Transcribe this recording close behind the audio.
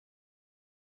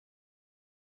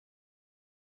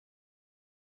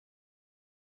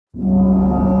You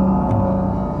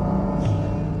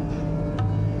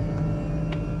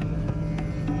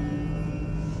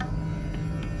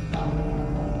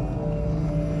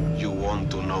want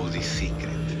to know the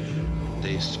secret?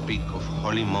 They speak of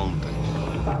Holy Mountain.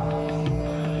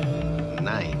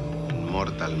 9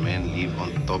 immortal men live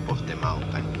on top of the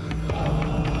mountain.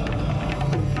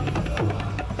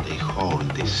 They hold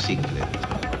the secret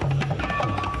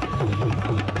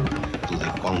to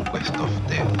the conquest of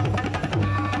death.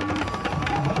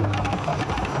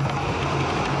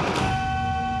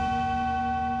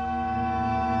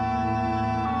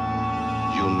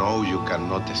 You know you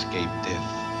cannot escape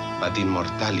death, but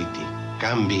immortality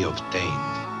can be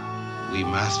obtained. We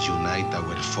must unite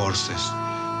our forces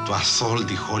to assault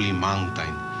the Holy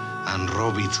Mountain and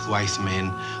rob its wise men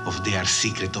of their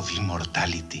secret of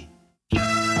immortality.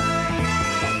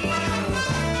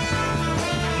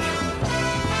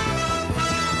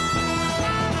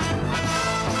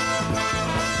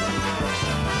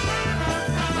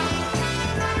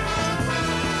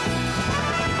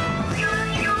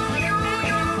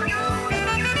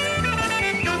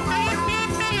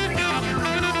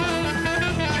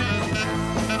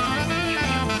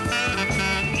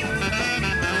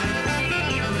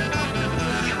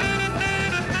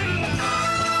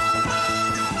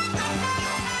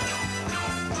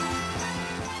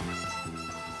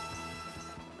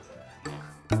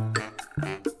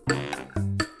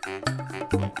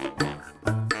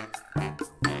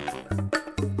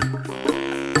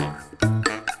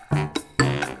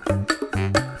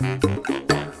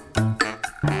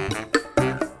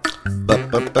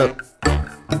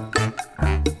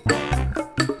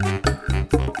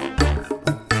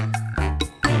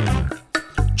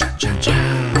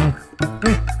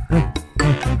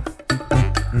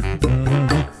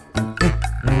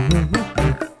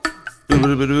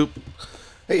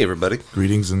 Hey, everybody.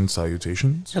 Greetings and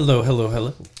salutations. Hello, hello,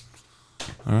 hello.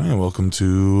 All right, welcome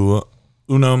to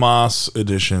Uno Mas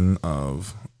edition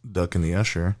of Duck and the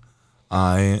Usher.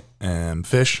 I am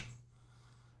Fish.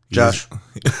 Josh.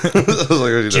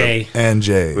 Jay. And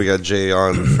Jay. We got Jay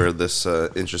on for this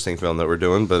interesting film that we're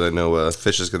doing, but I know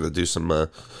Fish is going to do some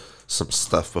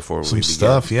stuff before we begin.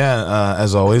 Stuff, yeah.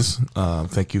 As always,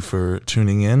 thank you for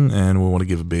tuning in, and we want to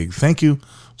give a big thank you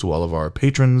to all of our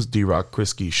patrons, D-Rock,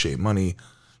 Krisky, Shea Money,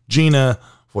 Gina,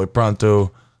 Voy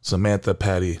Pronto, Samantha,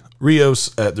 Patty,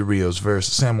 Rios at the Rios Verse,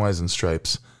 Samwise and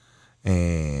Stripes.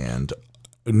 And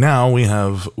now we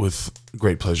have, with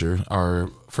great pleasure, our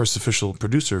first official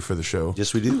producer for the show.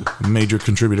 Yes, we do. Major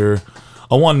contributor,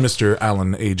 Mr.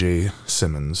 Alan A.J.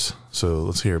 Simmons. So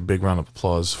let's hear a big round of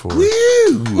applause for him.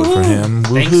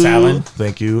 Thanks, Woo-hoo. Alan.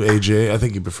 Thank you, A.J. I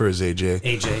think he prefers A.J.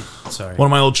 AJ, sorry. One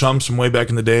of my old chums from way back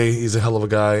in the day. He's a hell of a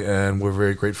guy, and we're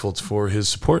very grateful for his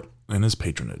support and his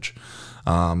patronage.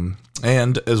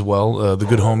 And as well, the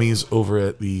good homies over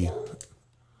at the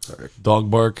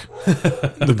Dog Bark.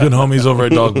 The good homies over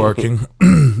at Dog Barking.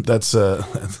 That's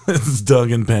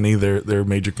Doug and Penny. They're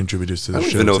major contributors to the I don't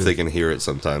show. even know if too. they can hear it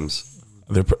sometimes.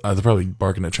 They're probably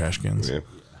barking at trash cans. Yeah.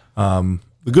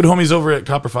 The good homies over at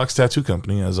Copper Fox Tattoo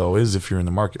Company, as always, if you're in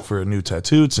the market for a new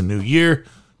tattoo, it's a new year,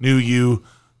 new you.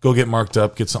 Go get marked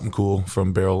up, get something cool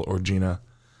from Beryl or Gina.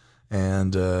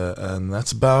 And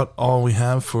that's about all we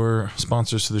have for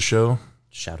sponsors to the show.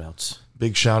 Shout-outs.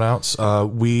 Big shout-outs.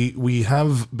 We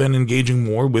have been engaging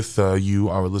more with you,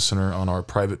 our listener, on our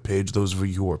private page. Those of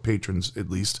you who are patrons,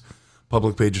 at least.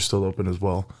 Public page is still open as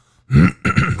well.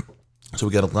 So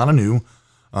we got a lot of new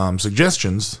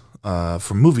suggestions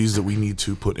for movies that we need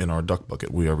to put in our duck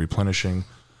bucket. We are replenishing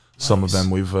some of them.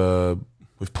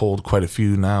 We've pulled quite a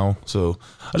few now, so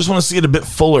I just want to see it a bit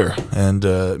fuller and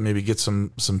maybe get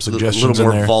some suggestions. A little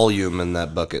more in there. volume in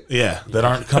that bucket. Yeah, that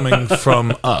aren't coming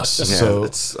from us. Yeah,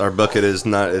 So our bucket is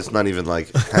not even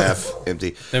like half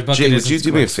empty. Their bucket Jay, would isn't you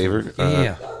do me a square. favor?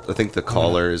 Yeah. I think the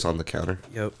collar is on the counter.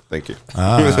 Yep. Thank you.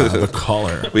 the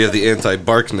collar. We have the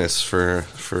anti-barkness for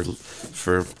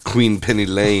Queen Penny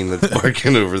Lane that's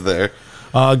barking over there.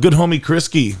 Good homie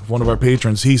Krisky, one of our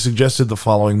patrons, he suggested the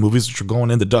following movies which are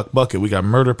going in the duck bucket. We got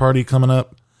Murder Party coming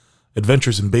up,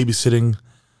 Adventures in Babysitting,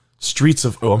 Streets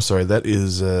of... Oh, I'm sorry. That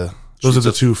is... those are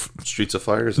the two... Streets of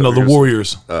Fire? Is that No, what The yours-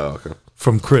 Warriors. Oh, okay.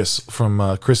 From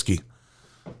Krisky.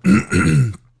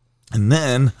 And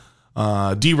then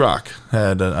D-Rock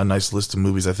had a nice list of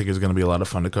movies I think is going to be a lot of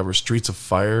fun to cover. Streets of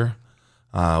Fire,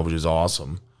 which is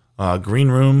awesome. Green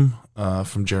Room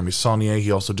from Jeremy Saulnier. He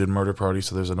also did Murder Party,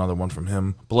 so there's another one from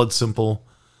him. Blood Simple,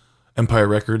 Empire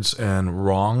Records, and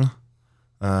Wrong.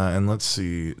 And let's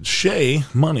see. Shea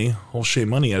Money. Whole Shea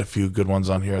Money had a few good ones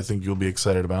on here I think you'll be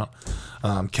excited about.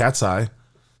 Cat's Eye.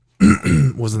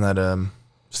 Wasn't that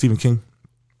Stephen King?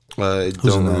 I Who's in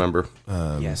don't that? remember.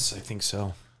 Yes, I think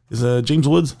so. Is James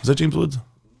Woods? Is that James Woods?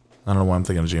 I don't know why I'm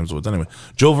thinking of James Woods. Anyway,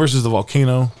 Joe versus the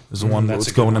Volcano is the one that's that's a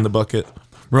good going in one. the bucket.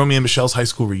 Romy and Michelle's high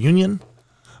school reunion,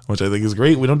 which I think is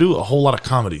great. We don't do a whole lot of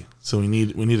comedy, so we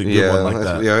need a good one like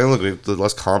that. Yeah. I look, the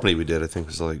last comedy we did, I think,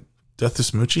 was like Death to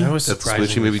Smoochie. That was That's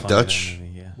surprisingly maybe fun, Dutch? that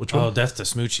movie, yeah. Which one? Oh, Death to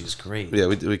Smoochie is great. yeah,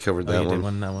 we covered Oh, that you did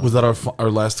one. that one. Was that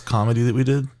our last comedy that we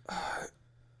did?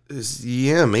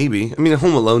 Yeah, maybe. I mean,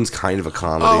 Home Alone's kind of a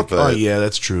comedy, but Oh yeah,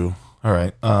 that's true. All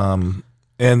right.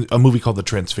 And a movie called The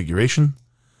Transfiguration.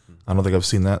 I don't think I've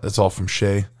seen that. That's all from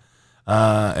Shay.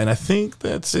 And I think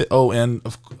that's it. Oh, and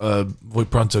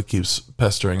Voight Pronto keeps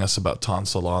pestering us about Ton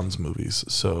Salon's movies,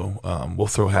 so we'll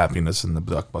throw Happiness in the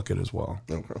duck bucket as well.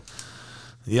 Okay.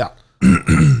 Yeah.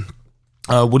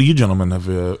 What do you gentlemen have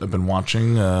been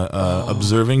watching,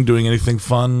 observing, doing anything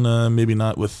fun? Maybe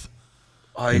not with.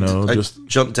 I just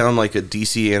jumped down like a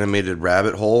DC animated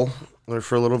rabbit hole there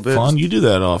for a little bit. fun. You do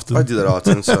that often. I do that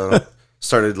often, so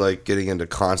started like getting into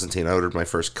Constantine. I ordered my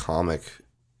first comic.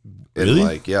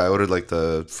 Really? I ordered like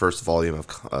the first volume of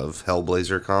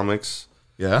Hellblazer comics.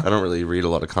 Yeah. I don't really read a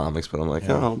lot of comics, but I'm like,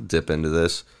 oh, I'll dip into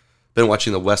this. Been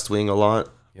watching The West Wing a lot.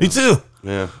 Me too.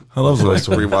 Yeah, I love the West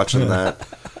Wing. rewatching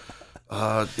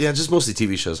that. Yeah, just mostly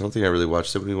TV shows. I don't think I really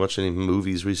watched. Have we watched any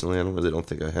movies recently? I don't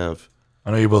think I have. I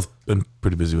know you've both been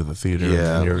pretty busy with the theater.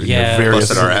 Yeah. And your Yeah. various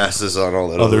Busted our asses on all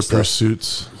that other stuff.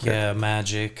 pursuits. Yeah,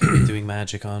 Magic. We're doing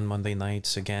Magic on Monday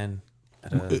nights again.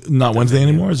 At Not Wednesday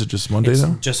anymore. Is it just Monday it's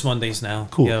now? just Mondays now.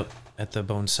 Cool. Yep, at the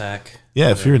Bone Sack. Yeah,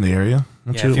 if you're in the area,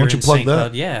 why Yeah, don't if you you're in plug St. that?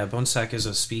 Cloud, yeah, Bone Sack is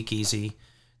a speakeasy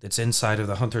that's inside of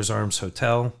the Hunter's Arms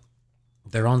Hotel.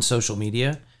 They're on social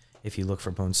media. If you look for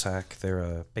Bone Sack,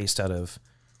 they're based out of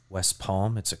West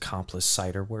Palm. It's Accomplice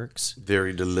Cider Works.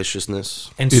 Very deliciousness.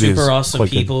 And It super is awesome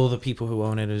quite good. people. The people who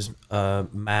own it is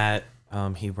Matt.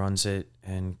 He runs it,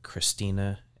 and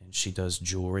Christina, and she does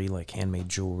jewelry, like handmade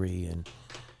jewelry, and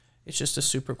it's just a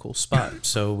super cool spot.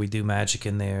 So we do magic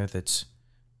in there. That's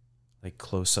like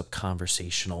close up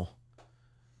conversational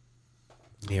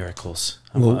miracles.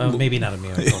 Maybe not a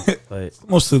miracle, but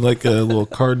Mostly like little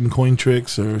card and coin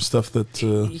tricks or stuff that.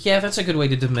 yeah, that's a good way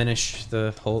to diminish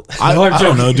the whole. I No, I'm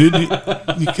don't joking. know,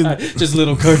 dude. You can Just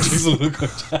little card tricks, little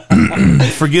card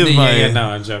tricks. forgive my no,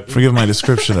 I'm joking. forgive my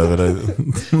description of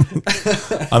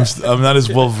it. I'm not as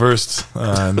well versed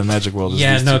in the magic world. As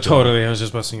Yeah, these no, two totally. I was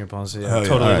just busting your balls. Yeah, Hell yeah.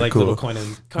 totally Alright, like cool. little coin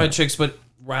and card tricks, but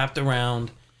wrapped around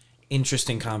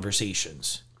interesting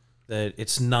conversations. That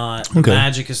it's not Okay.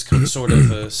 magic is sort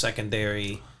of a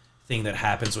secondary thing that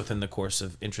happens within the course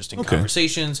of interesting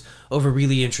conversations over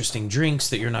really interesting drinks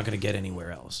that you're not going to get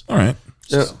anywhere else. All right,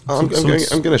 Yeah, I'm it's-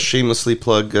 going to shamelessly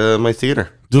plug my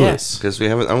theater do Yes. because we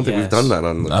haven't. I don't think we've Yes. done that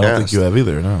on the it. I don't think you have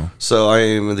either. No. So I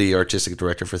am the artistic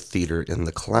director for Theater in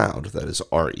the Cloud. That is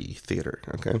RE Theater.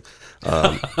 Okay,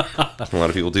 a lot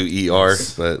of people do ER,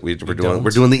 but we're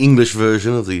doing the English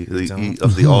version of the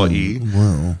RE.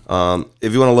 Wow.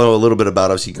 If you want to know a little bit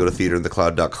about us, you can go to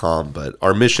theaterinthecloud.com. But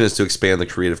our mission is to expand the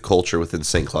creative culture within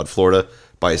St. Cloud, Florida,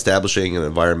 by establishing an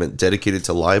environment dedicated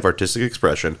to live artistic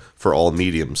expression for all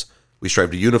mediums. We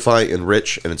strive to unify,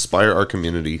 enrich, and inspire our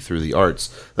community through the arts.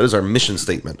 That is our mission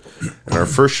statement. And our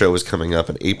first show is coming up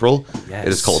in April. Yes. It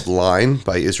is called Line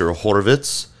by Israel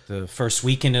Horovitz. The first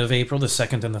weekend of April, the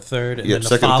second and the third, and Yep, then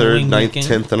the 2nd, 3rd, following 9th, weekend.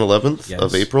 10th, and 11th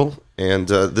of Yes. April. And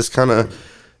this kind of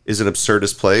is an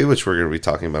absurdist play, which we're going to be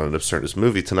talking about an absurdist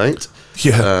movie tonight.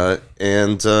 Yeah.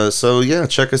 So yeah,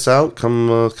 check us out.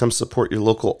 Come support your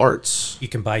local arts. You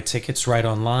can buy tickets right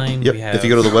online. Yep. We have If you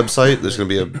go to the website, there's going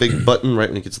to be a big button right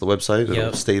when you get to the website. It'll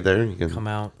Yep. stay there. You can come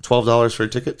out. $12 for a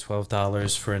ticket.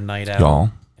 $12 for a night out.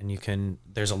 Y'all. And you can,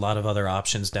 there's a lot of other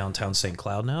options downtown St.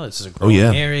 Cloud now. This is a growing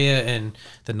yeah. area, and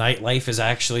the nightlife is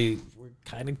actually, we're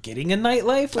kind of getting a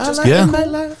nightlife, which is Yeah.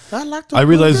 I I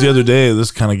realized the other day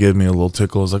this kind of gave me a little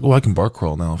tickle. I was like, oh, I can bar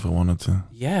crawl now if I wanted to.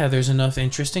 Yeah, there's enough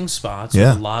interesting spots. Yeah.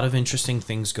 With a lot of interesting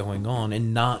things going on,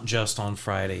 and not just on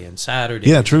Friday and Saturday.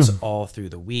 Yeah, true. It's all through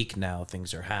the week now.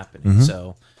 Things are happening.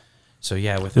 So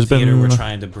yeah, with There's the theater, been- we're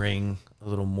trying to bring a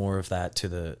little more of that to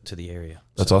the area.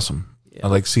 That's awesome. I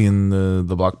like seeing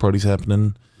the block parties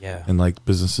happening Yeah, and like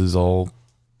businesses all,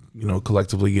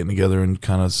 collectively getting together and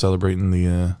kind of celebrating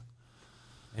the.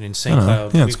 and in St. I don't know.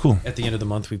 Cloud, Yeah, it's cool. At the end of the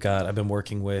month, I've been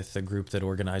working with a group that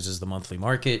organizes the monthly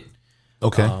market.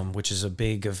 Okay. Which is a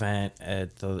big event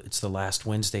it's the last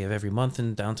Wednesday of every month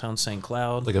in downtown St.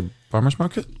 Cloud. Like a farmer's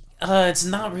market? It's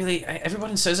not really.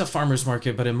 Everyone says a farmer's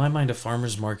market, but in my mind, a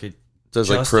farmer's market Does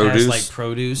like just produce. has like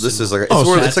produce. This and is like Oh,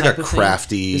 so it's like that a type of thing.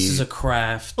 crafty. This is a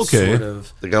craft Okay. sort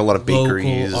of They got a lot of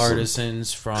bakeries, local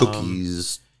artisans from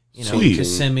cookies. you know, Sweet.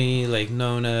 Kissimmee, like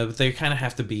Nona, but they kind of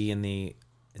have to be in the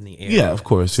in the area. Yeah, of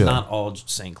course, yeah. It's not all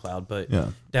St. Cloud, but Yeah.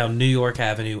 down New York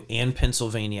Avenue and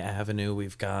Pennsylvania Avenue,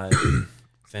 we've got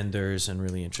vendors and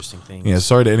really interesting things. Yeah,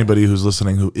 sorry to anybody who's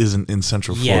listening who isn't in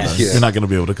Central Florida. Yes. Yeah. You're not going to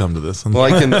be able to come to this. Well,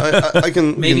 I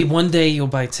can Maybe one day you'll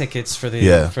buy tickets for the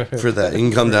Yeah. for that. You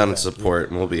can come down and support,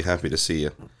 and we'll be happy to see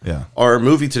you. Yeah. Our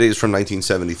movie today is from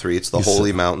 1973. It's The Yes, Holy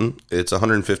sir. Mountain. It's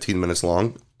 115 minutes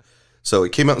long. So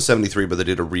it came out in 73, but they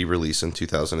did a re-release in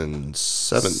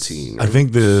 2017. I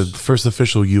think the first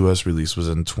official U.S. release was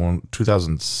in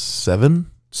 2007.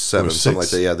 Seven, or something like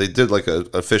six. that. Yeah, they did like a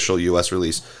official U.S.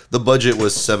 release. The budget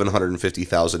was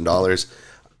 $750,000.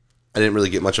 I didn't really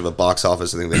get much of a box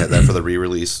office. I think they had that for the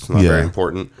re-release. It's not very Yeah.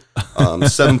 important.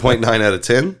 7.9 out of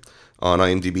 10 on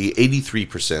IMDb,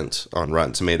 83% on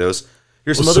Rotten Tomatoes.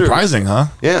 Here's some Well, other surprising, huh?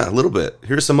 Yeah, a little bit.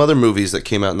 Here's some other movies that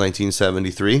came out in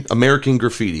 1973. American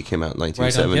Graffiti came out in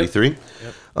 1973.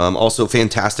 Also,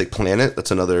 Fantastic Planet.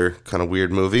 That's another kind of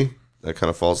weird movie that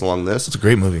kind of falls along this. It's a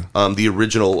great movie. The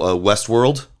original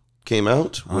Westworld came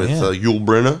out with yeah. Yul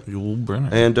Brynner Yul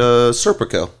Brynner. and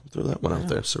Serpico. Throw that one out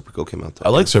there. Serpico came out. That I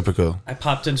like Serpico. I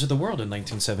popped into the world in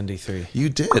 1973. You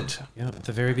did. Yeah, at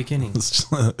the very beginning. It's just,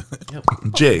 Yep.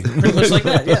 Jay. Pretty much like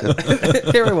that,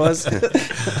 yeah. There it was.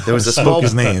 There was a Spoke small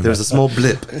his name. There was a small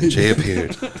blip. Jay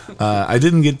appeared. I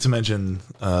didn't get to mention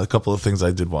a couple of things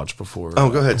I did watch before. Oh,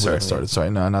 go ahead, before I sorry. started. Sorry,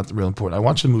 no, not real important. I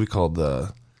watched a movie called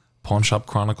Pawn Shop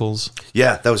Chronicles.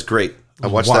 Yeah, that was great. I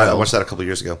watched that. I Wild. watched that a couple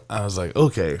years ago. I was like,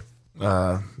 okay,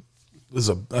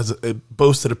 it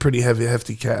boasted a pretty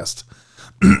hefty cast,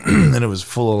 and it was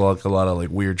full of like a lot of like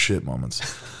weird shit moments.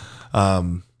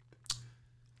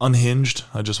 Unhinged.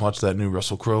 I just watched that new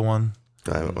Russell Crowe one.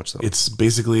 I haven't watched that. It's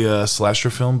basically a slasher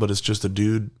film, but it's just a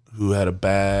dude who had a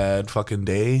bad fucking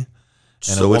day.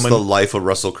 And So a it's woman, the life of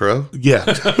Russell Crowe. yeah,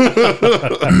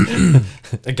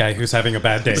 A guy who's having a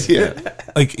bad day. Yeah.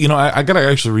 like I gotta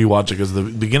actually rewatch it because the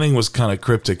beginning was kind of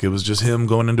cryptic. It was just him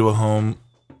going into a home,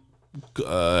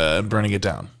 and burning it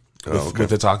down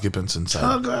with its occupants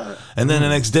inside. And then the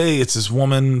next day, it's this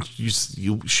woman.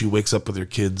 She wakes up with her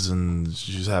kids and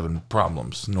she's having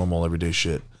problems, normal everyday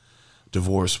shit,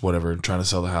 divorce, whatever, trying to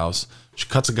sell the house. She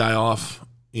cuts a guy off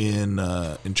in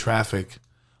traffic,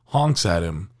 honks at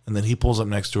him, and then he pulls up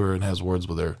next to her and has words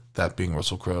with her. That being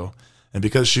Russell Crowe, and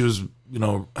because she was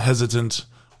hesitant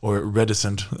or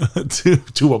reticent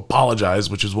to apologize,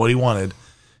 which is what he wanted,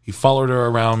 he followed her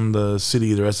around the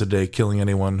city the rest of the day, killing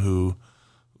anyone who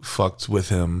fucked with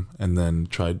him, and then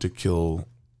tried to kill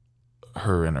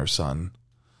her and her son.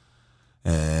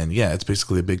 And yeah, it's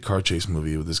basically a big car chase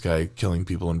movie with this guy killing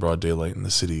people in broad daylight in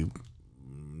the city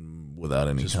without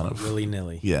any kind of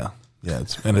Willy-nilly. yeah.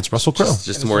 It's Russell Crowe. It's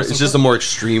just a more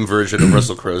extreme version of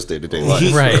Russell Crowe's day-to-day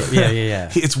life. Right,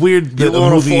 yeah. It's weird that You the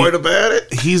want to movie, avoid about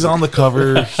it? he's on the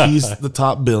cover, he's the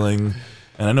top billing,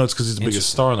 and I know it's because he's the biggest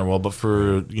star in the world, but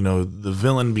for the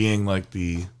villain being like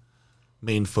the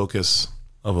main focus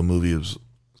of a movie, it was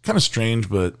kind of strange,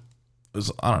 but it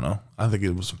was, I don't know, I think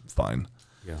it was fine.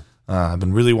 Yeah. I've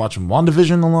been really watching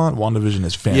WandaVision a lot. WandaVision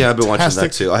is fantastic. Yeah, I've been watching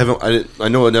that too. I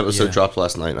know an episode Yeah. dropped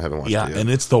last night. I haven't watched Yeah, it yet.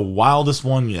 and it's the wildest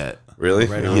one yet. Really?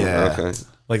 Right on. Yeah. Okay.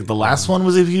 Like the last one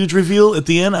was a huge reveal at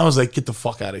the end. I was like, get the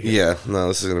fuck out of here. Yeah. No,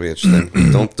 this is gonna be interesting.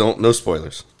 No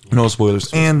spoilers. No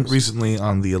spoilers. And recently,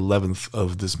 on the 11th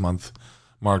of this month,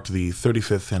 marked the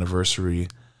 35th anniversary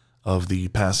of the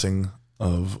passing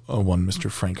of one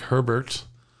Mr. Frank Herbert,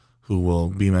 who will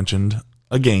be mentioned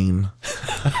again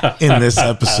in this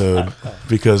episode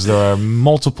because there are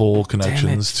multiple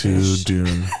connections to Fish.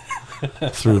 Dune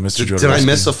through Mr. Jodorowsky. Did I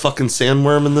miss a fucking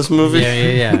sandworm in this movie?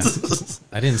 Yeah.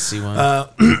 I didn't see one.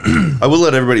 I will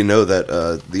let everybody know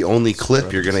that the only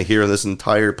clip you're gonna hear in this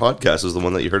entire podcast is the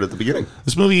one that you heard at the beginning.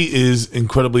 This movie is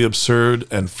incredibly absurd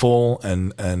and full,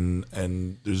 and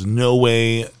there's no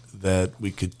way that we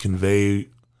could convey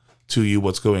to you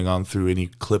what's going on through any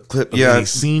clip of any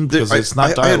scene because it's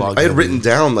not dialogue. I had written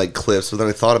down like clips, but then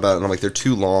I thought about it and I'm like, they're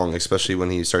too long, especially when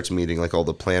he starts meeting like all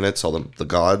the planets, all the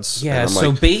gods. Yeah, And I'm so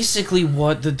like, basically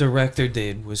what the director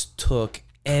did was took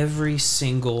every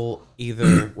single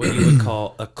either what you would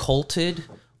call occulted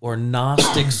or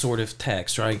Gnostic sort of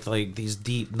text, right? Like these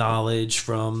deep knowledge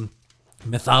from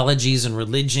mythologies and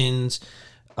religions,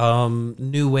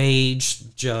 New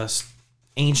Age, just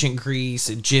ancient Greece,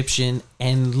 Egyptian,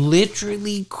 and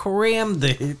literally crammed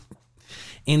it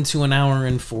into an hour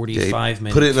and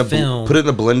 45-minute put it in a film. put it in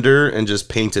a blender and just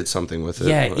painted something with it.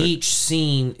 Yeah, Like, each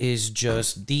scene is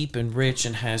just deep and rich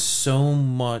and has so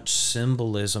much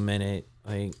symbolism in it.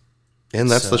 Like, and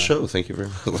that's the show. Thank you very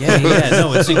much. yeah,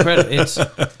 no, it's incredible. It's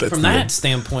from that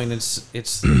standpoint,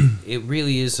 it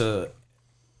really is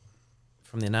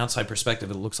from the outside perspective,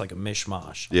 it looks like a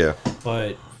mishmash. Yeah.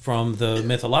 But from the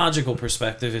mythological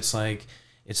perspective, it's like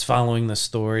it's following the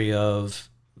story of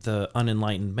the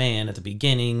unenlightened man at the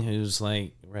beginning, who's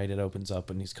like, right, it opens up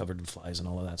and he's covered in flies and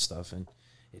all of that stuff, and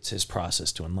it's his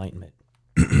process to enlightenment,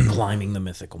 climbing the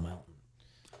mythical mountain.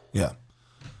 Yeah.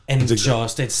 And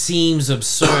just, it seems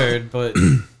absurd, but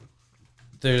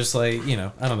there's like, you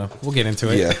know, I don't know. We'll get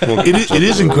into it. Yeah. Well, It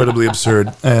is incredibly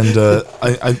absurd, and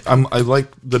I like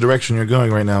the direction you're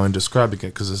going right now in describing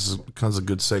it, because this is kind of a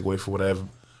good segue for what I've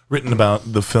written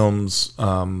about the film's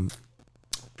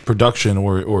production,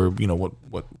 or you know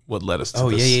what led us to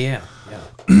this. Yeah.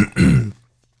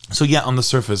 So yeah, on the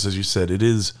surface, as you said, it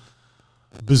is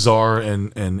bizarre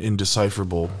and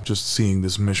indecipherable, just seeing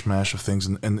this mishmash of things.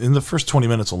 And in the first 20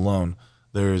 minutes alone,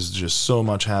 there is just so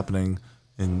much happening,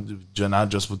 and not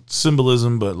just with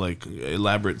symbolism, but like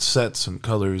elaborate sets and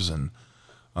colors and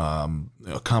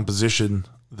a composition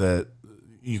that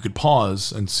you could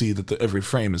pause and see that every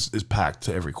frame is packed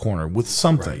to every corner with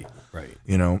something. Right.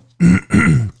 You know,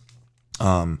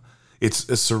 it's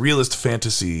a surrealist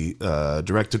fantasy,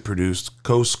 directed, produced,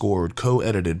 co-scored,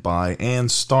 co-edited by, and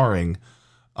starring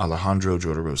Alejandro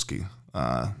Jodorowsky.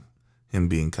 Him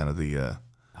being kind of the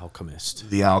Alchemist,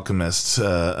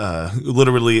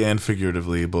 literally and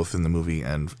figuratively, both in the movie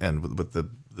and with the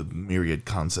myriad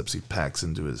concepts he packs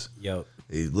into his. Yep.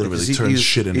 He literally turns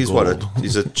shit into gold.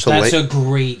 He's a Chilean. That's a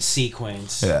great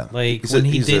sequence. Yeah. Like when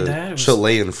he did that, it was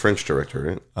Chilean French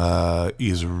director, right?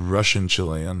 He's Russian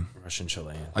Chilean.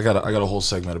 Russian-Chilean. I got a whole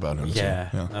segment about him.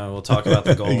 Yeah. So, No, we'll talk about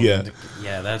the gold. Yeah.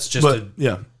 Yeah, that's just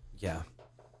yeah.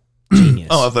 Genius.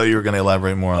 Oh, I thought you were going to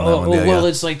elaborate more on that one. Yeah, well, yeah.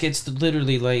 it's like, it's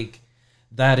literally like,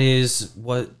 that is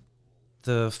what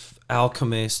the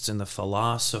alchemists and the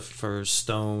philosopher's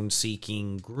stone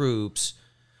seeking groups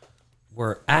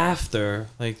were after.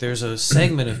 Like, there's a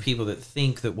segment of people that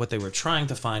think that what they were trying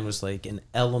to find was like an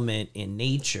element in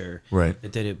nature, Right.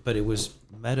 that did it, but it was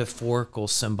metaphorical,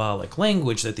 symbolic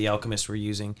language that the alchemists were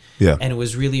using. Yeah. And it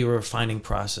was really a refining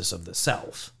process of the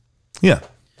self. Yeah.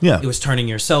 It was turning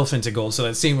yourself into gold. So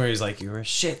that scene where he's like, "You're a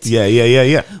shit,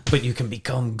 Yeah. but you can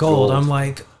become gold." I'm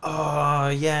like, oh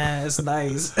yeah, it's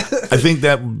nice. I think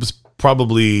that was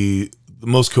probably the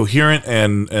most coherent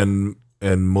and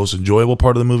most enjoyable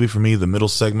part of the movie for me. The middle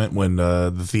segment when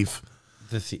the thief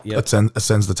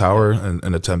ascends the tower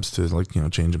and attempts to, like, you know,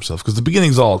 change himself, because the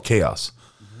beginning's all chaos,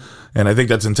 and I think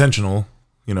that's intentional.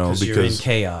 You know, because you're in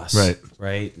chaos,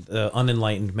 right. The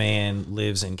unenlightened man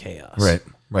lives in chaos,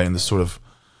 right, in this sort of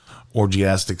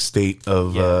orgiastic state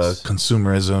of Yes.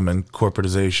 consumerism and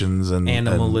corporatizations and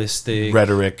Animalistic and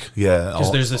rhetoric. Yeah,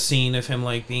 Because there's a scene of him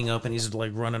like being up and he's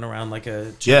like running around like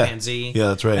a Yeah. chimpanzee. Yeah,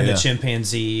 that's right, And yeah. the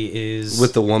chimpanzee is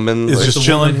With the woman, It's like, just the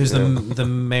chilling. woman who's the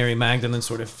Mary Magdalene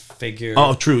sort of figure.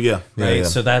 Oh, true. Yeah. right. Yeah.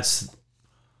 So that's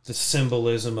the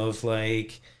symbolism of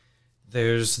like,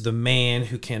 there's the man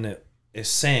who can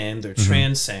ascend or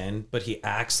transcend, but he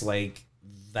acts like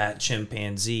that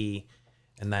chimpanzee.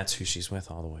 And that's who she's with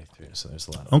all the way through. So there's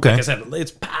a lot of, Okay. like I said, it's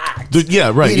packed.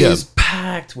 Yeah. Right. It yeah. is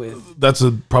packed with. That's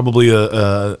probably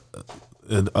a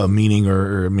meaning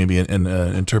or maybe an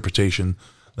interpretation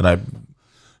that I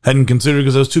hadn't considered,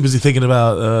 because I was too busy thinking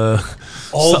about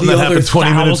All something the that other happened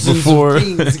 20 minutes thousands before. of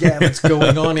things, that's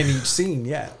going on in each scene.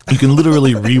 Yeah. You can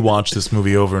literally rewatch this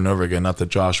movie over and over again. Not that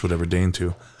Josh would ever deign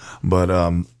to, but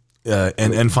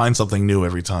and find something new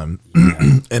every time.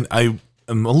 And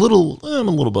I'm a little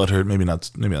butthurt. Maybe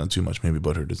not too much. Maybe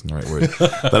butthurt isn't the right word.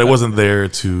 That I wasn't there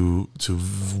to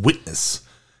witness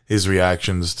his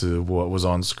reactions to what was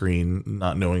on screen,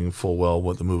 not knowing full well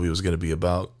what the movie was going to be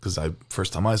about. Because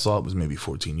first time I saw it was maybe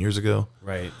 14 years ago.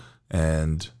 Right.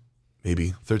 And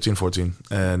maybe 13, 14.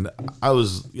 And I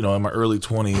was, in my early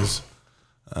 20s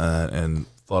and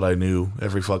thought I knew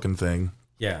every fucking thing.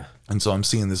 Yeah. And so I'm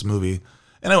seeing this movie,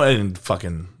 and I didn't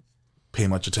fucking pay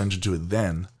much attention to it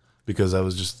then, because I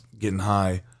was just getting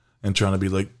high and trying to be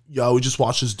like, yo, we just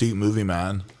watched this deep movie,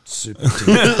 man. Super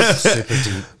deep. Super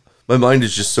deep. my mind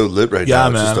is just so lit right Yeah, now.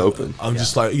 man. It's just open. I'm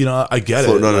just like, I get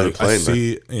Floating it. on a Like, plane, I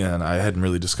see, and I hadn't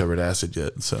really discovered acid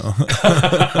yet, so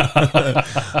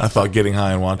I thought getting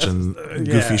high and watching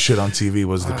goofy shit on TV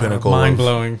was the pinnacle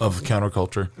mind-blowing. of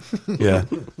counterculture. Yeah,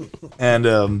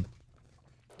 and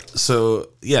so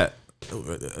yeah,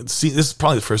 see, this is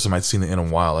probably the first time I'd seen it in a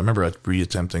while. I remember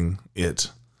reattempting it.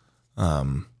 I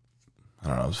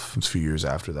don't know, it was a few years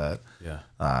after that.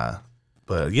 Yeah.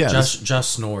 But yeah, Josh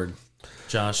snored.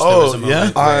 Josh. Oh, there was a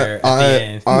moment where at the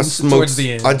end, I towards smoked.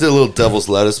 the end. I did a little devil's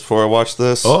lettuce before I watched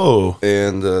this. oh,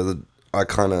 And I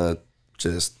kind of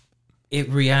just It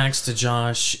reacts to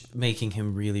Josh making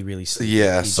him really, really sleepy.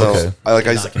 Yeah, He so just- I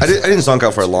cannot didn't zonk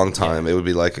out for a long time. It would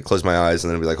be like I close my eyes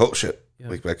and then it'd be like, oh shit,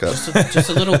 wake back up. just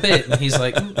a little bit, and he's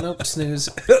like, nope, snooze.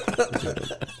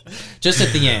 Just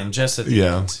at the end.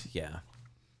 end. Yeah.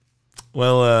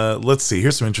 Well, let's see.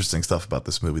 Here's some interesting stuff about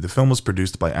this movie. The film was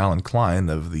produced by Alan Klein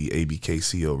of the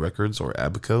ABKCO Records, or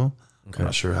ABKCO. I'm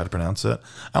not sure how to pronounce it.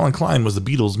 Alan Klein was the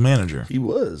Beatles' manager. He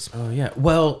was. Oh yeah.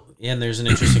 Well, and there's an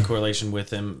interesting correlation with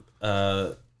him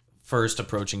first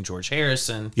approaching George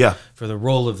Harrison Yeah. for the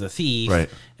role of the thief. Right.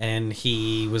 And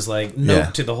he was like, nope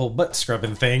Yeah. to the whole butt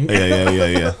scrubbing thing.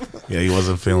 Yeah, he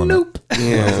wasn't feeling Nope.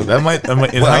 Yeah. it. That might, in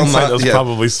Well, hindsight, not- that was yeah.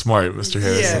 probably smart, Mr.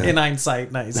 Harrison. Yeah, in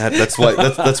hindsight, nice. That's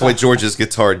why George's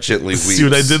guitar gently weeps. See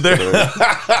what I did there?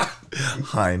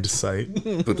 Hindsight.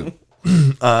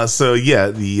 So yeah,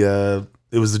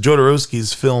 it was the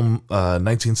Jodorowsky's film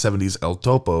 1970s El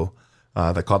Topo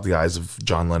that caught the eyes of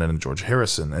John Lennon and George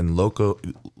Harrison, and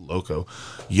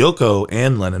Yoko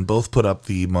and Lennon both put up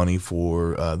the money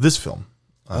for this film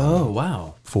Oh,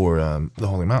 wow. for The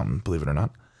Holy Mountain. Believe it or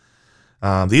not,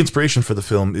 the inspiration for the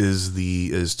film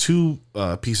is two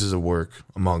pieces of work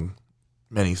among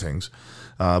many things,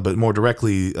 but more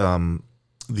directly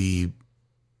the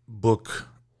book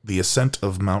The Ascent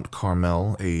of Mount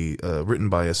Carmel, written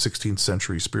by a 16th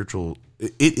century spiritual.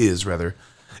 It is rather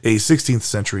a 16th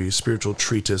century spiritual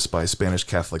treatise by Spanish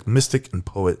Catholic mystic and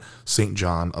poet Saint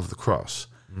John of the Cross,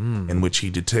 in which he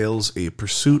details a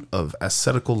pursuit of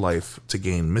ascetical life to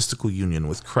gain mystical union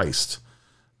with Christ,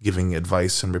 giving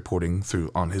advice and reporting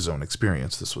on his own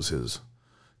experience. This was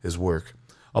his work.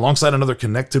 Alongside another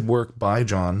connected work by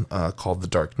John called The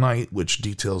Dark Night, which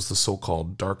details the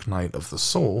so-called dark night of the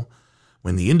soul,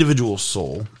 when the individual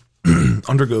soul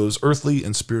undergoes earthly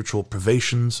and spiritual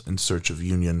privations in search of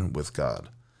union with God.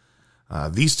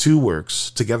 These two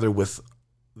works, together with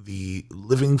The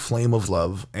Living Flame of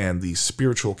Love and The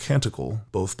Spiritual Canticle,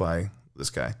 both by this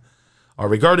guy, are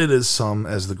regarded as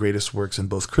the greatest works in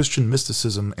both Christian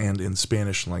mysticism and in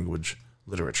Spanish language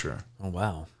literature. Oh,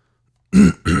 wow.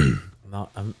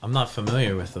 I'm not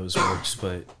familiar with those works,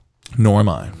 but Nor am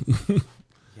I.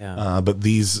 yeah. But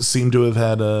these seem to have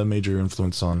had a major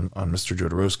influence on Mr.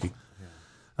 Jodorowsky.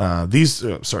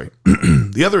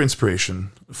 The other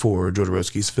inspiration for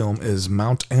Jodorowsky's film is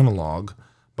Mount Analog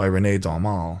by René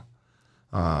Dalmal.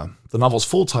 The novel's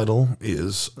full title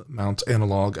is Mount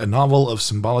Analog, a novel of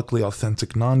symbolically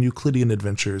authentic non-Euclidean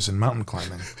adventures in mountain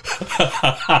climbing.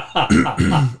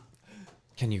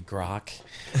 Can you grok?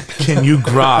 Can you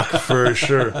grok for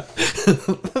sure?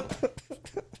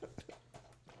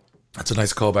 That's a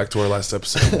nice callback to our last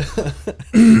episode.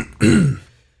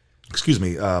 Excuse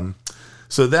me.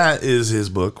 So that is his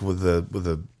book with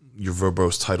your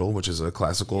verbose title, which is a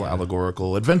classical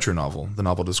allegorical adventure novel. The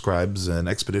novel describes an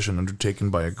expedition undertaken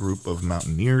by a group of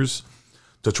mountaineers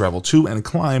to travel to and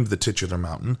climb the titular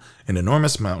mountain, an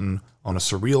enormous mountain on a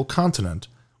surreal continent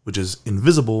which is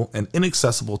invisible and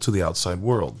inaccessible to the outside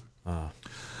world,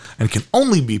 and can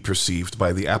only be perceived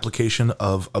by the application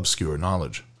of obscure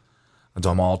knowledge.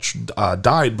 Dalmal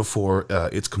died before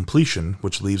its completion,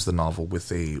 which leaves the novel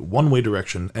with a one-way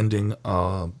direction ending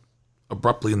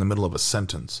abruptly in the middle of a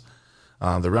sentence.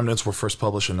 The remnants were first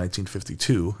published in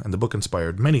 1952, and the book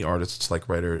inspired many artists like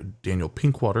writer Daniel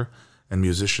Pinkwater and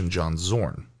musician John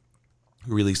Zorn,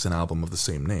 who released an album of the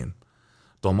same name.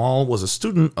 Dalmal was a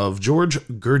student of George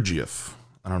Gurdjieff.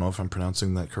 I don't know if I'm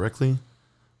pronouncing that correctly.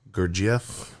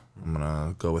 Gurdjieff. I'm going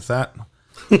to go with that.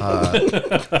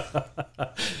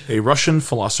 A Russian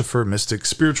philosopher, mystic,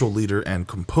 spiritual leader, and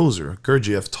composer,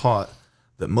 Gurdjieff taught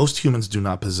that most humans do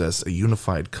not possess a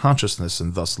unified consciousness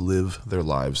and thus live their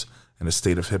lives in a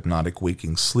state of hypnotic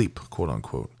waking sleep, quote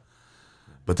unquote,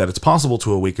 but that it's possible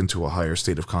to awaken to a higher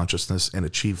state of consciousness and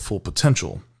achieve full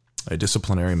potential, a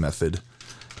disciplinary method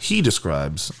he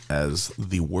describes as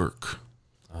the work.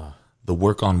 The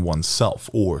work on oneself,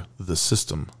 or the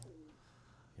system.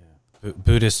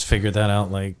 Buddhists figured that out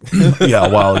like Yeah, a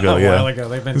while ago. a Yeah, while ago.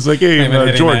 They've been, it's like, hey, they've been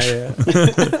hitting George,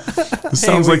 that, yeah. this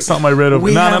sounds like something I read over.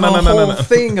 We have a whole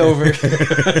thing over.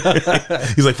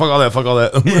 He's like, fuck all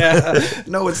that. Yeah,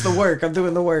 no, it's the work. I'm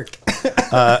doing the work.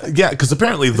 Yeah, because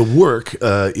apparently the work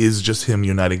is just him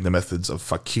uniting the methods of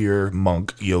fakir,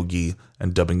 monk, yogi,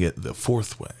 and dubbing it the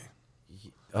fourth way.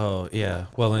 Oh yeah.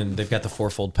 Well, and they've got the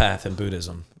fourfold path in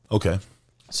Buddhism. Okay,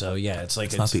 So yeah, it's like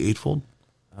it's not the eightfold.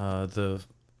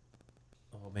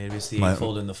 Maybe it's the My-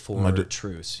 eightfold and the four my-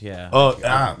 truths. Yeah. Oh,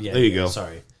 yeah, there you go.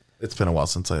 Sorry. It's been a while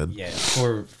since I had. Yeah,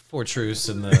 four truths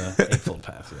and the eightfold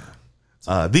path.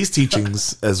 Yeah. These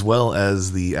teachings, as well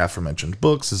as the aforementioned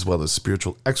books, as well as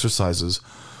spiritual exercises,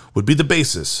 would be the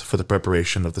basis for the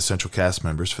preparation of the central cast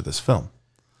members for this film.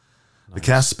 The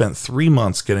cast spent 3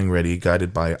 months getting ready,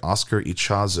 guided by Oscar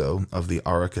Ichazo of the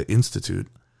Araka Institute,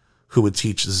 who would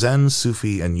teach Zen,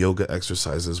 Sufi, and yoga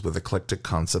exercises with eclectic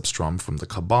concepts drawn from the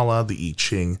Kabbalah, the I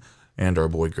Ching, and our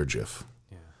boy Gurdjieff.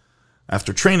 Yeah.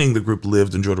 After training, the group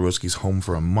lived in Jodorowsky's home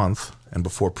for a month, and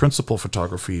before principal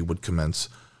photography would commence,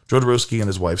 Jodorowsky and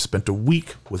his wife spent a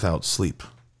week without sleep.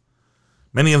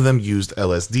 Many of them used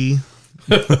LSD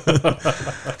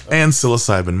and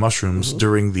psilocybin mushrooms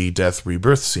during the death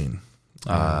rebirth scene.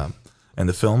 And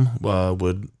the film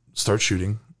would start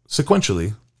shooting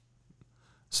sequentially,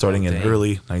 starting in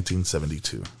early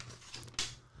 1972.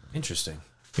 Interesting.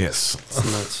 Yes.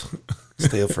 That's nuts.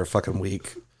 Stay up for a fucking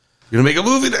week. You're going to make a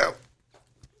movie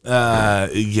now.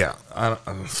 Yeah.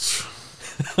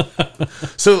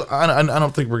 So I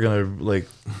don't think we're gonna like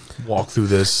walk through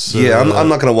this. Yeah, I'm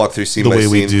not going to walk through scene the by way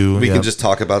scene. we do, We yeah. can just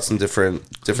talk about some different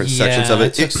sections of I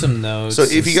it. took some notes. So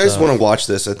if and you guys stuff. want to watch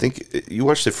this, I think you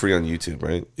watched it free on YouTube,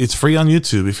 right? It's free on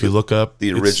YouTube if you look up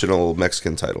The original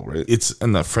Mexican title, right? It's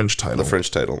in the French title. The French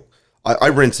title. I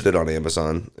rented it on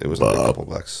Amazon. It was like a couple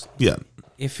bucks. Yeah.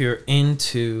 if you're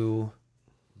into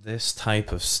this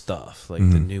type of stuff, like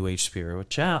the New Age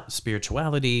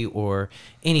spirituality, or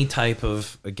any type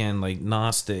of, again, like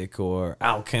Gnostic or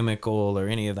alchemical or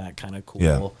any of that kind of cool.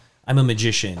 Yeah. I'm a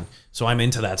magician, so I'm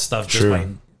into that stuff just Sure. by,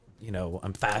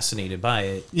 I'm fascinated by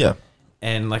it. Yeah.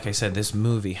 And like I said, this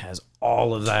movie has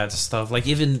all of that stuff. Like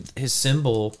even his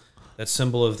symbol, that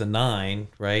symbol of the 9,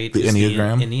 right? The is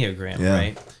Enneagram? The Enneagram, Yeah.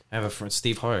 right? I have a friend,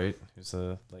 Steve Hart, who's he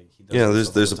does Yeah, this there's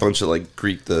all there's the a time. bunch of like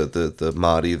Greek the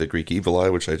Mahdi, the Greek evil eye,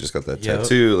 which I just got that Yep.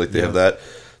 tattoo. Like they Yep. have that.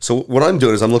 So what I'm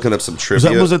doing is I'm looking up some Was trivia.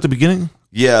 that at the beginning?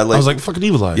 Yeah, I was like, fucking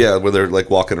Evil Eye. yeah, where they're like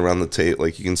walking around the tape,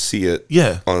 like you can see it.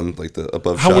 Yeah. On like the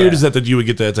above. How shot. weird is that you would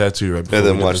get that tattoo right before And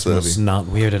then we did watch this this. It's movie? not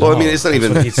weird at Well, all. I mean, it's not That's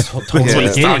even- what he's totally Yeah,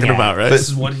 getting talking at. about, right? This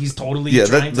is what he's totally Yeah,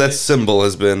 trying that to symbol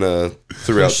has been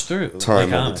throughout push through.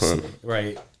 time like, all the time. honestly.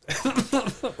 Right.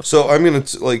 So I'm gonna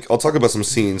I'll talk about some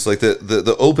scenes, like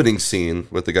the opening scene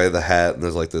with the guy with the hat and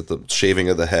there's like the shaving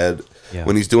of the head. Yeah.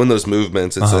 When he's doing those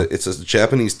movements, it's a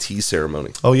Japanese tea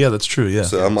ceremony. Oh, yeah, that's true. Yeah.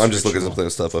 So I'm just looking at some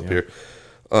stuff up here.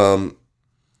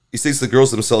 He states the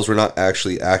girls themselves were not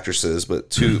actually actresses,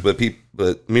 but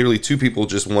merely two people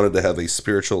just wanted to have a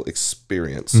spiritual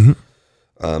experience,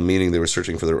 meaning they were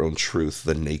searching for their own truth,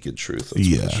 the naked truth. That's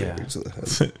Yeah. what the shavings of the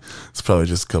head. It's probably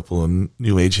just a couple of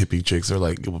new age hippie chicks that are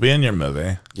like, we'll be in your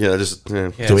movie. Yeah, just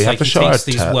Yeah, Do we it's have to he show our takes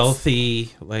these tats?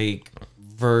 wealthy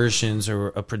versions or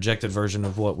a projected version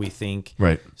of what we think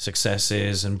Right. success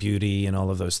is and beauty and all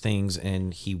of those things,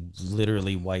 and he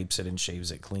literally wipes it and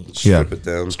shaves it clean. Yeah. strip it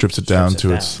down. Strips it down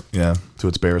Strips it to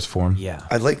its barest form. Yeah,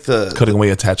 I like the Cutting away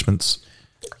attachments.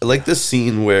 I like this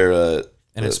scene where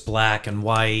and it's black and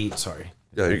white. Sorry.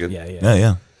 Yeah, you're good. Yeah, yeah. Yeah,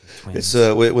 yeah. It's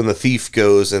when the thief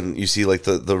goes and you see like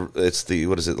it's the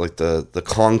what is it, like the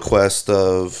conquest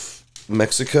of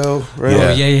Mexico, right? Yeah.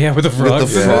 Oh, yeah, with the frogs.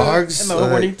 With the frogs, and the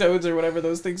horny toads or whatever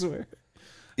those things were.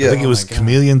 Yeah. I think it was my God.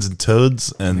 chameleons and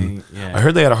toads, and Yeah. I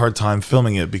heard they had a hard time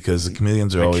filming it because the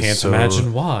chameleons are always Can't so...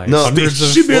 imagine why. No, Hundreds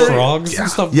they- of frogs and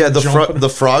stuff. Yeah, jumping. the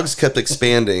frogs kept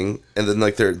expanding, and then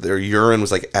like their urine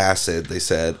was like acid. They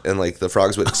said, and like the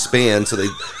frogs would expand, so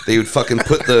they would fucking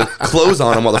put the clothes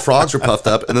on them while the frogs were puffed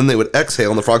up, and then they would exhale,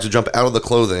 and the frogs would jump out of the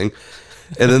clothing.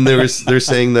 And then they're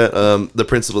saying that the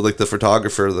principal, like the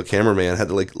photographer, the cameraman, had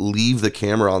to like leave the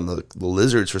camera on the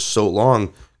lizards for so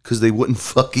long because they wouldn't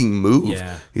fucking move.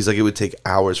 Yeah. He's like, it would take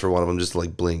hours for one of them just to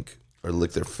like blink or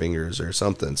lick their fingers or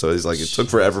something. So he's like, it took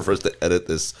forever for us to edit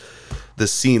this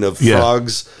scene of Yeah.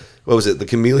 frogs. What was it? The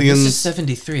chameleons. This is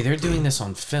 73. They're doing this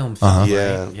on film.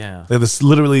 Yeah. Right? Yeah. They just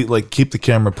literally like keep the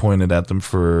camera pointed at them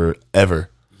forever,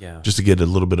 Yeah. just to get a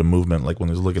little bit of movement, like when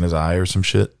there's a look in his eye or some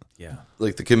shit. Yeah.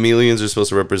 Like the chameleons are supposed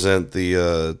to represent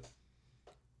the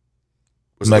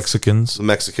Mexicans the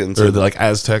Mexicans or the like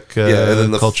Aztec and then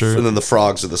the culture. and then the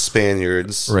frogs are the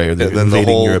Spaniards, Right, or the and then the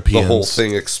invading whole Europeans.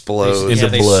 thing explodes. Into Yeah,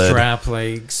 they blood. strap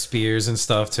like spears and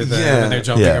stuff to them Yeah. when they're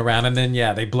jumping Yeah. around, and then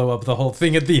they blow up the whole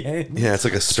thing at the end. Yeah, it's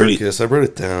like a pretty- circus. I wrote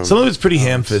it down. Some of it's pretty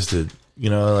ham-fisted, you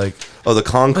know, like Oh, the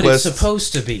But conquest. it's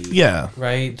supposed to be. yeah,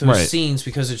 Right? Those Right. scenes,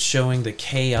 because it's showing the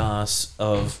chaos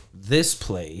of this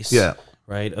place. Yeah.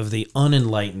 Right? Of the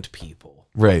unenlightened people.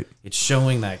 right. It's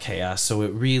showing that chaos, so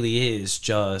it really is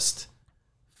just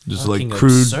Just fucking like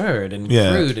crude. absurd and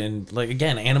Yeah. crude and like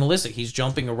again animalistic. He's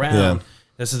jumping around. Yeah.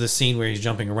 This is the scene where he's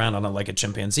jumping around on like a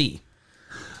chimpanzee.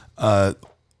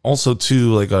 Also,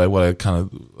 too, like what I kind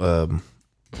of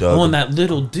dug Oh, and that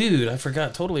little dude, I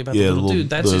forgot totally about Yeah, the little little- dude.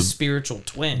 That's the- his spiritual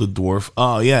twin. the dwarf.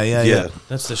 Oh yeah, yeah, yeah. yeah.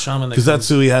 That's the shaman that Because that's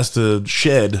who he has to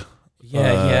shed. he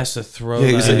has to throw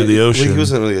Yeah, that. into the ocean. He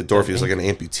wasn't really a dwarf. He was like an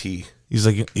amputee. He's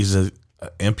a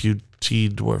amputee.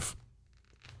 petite dwarf.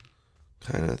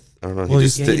 Kind of. I don't know. Well, he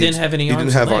didn't have any he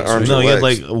arms didn't have and legs, arms No, or he had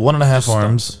legs. like 1.5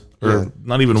 arms, or Yeah.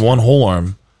 not even one whole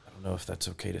arm. I don't know if that's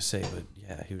okay to say, but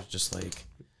yeah, he was just like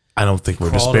I don't think we're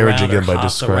crawled disparaging around or him by hopped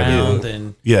describing around it.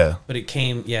 and Yeah. but it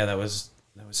came that was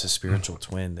his spiritual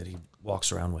twin that he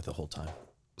walks around with the whole time.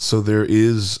 So there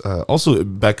is also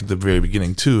back at the very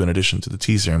beginning too. In addition to the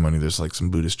tea ceremony, there's like some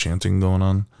Buddhist chanting going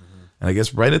on, and I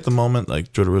guess right at the moment,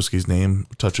 like Jodorowsky's name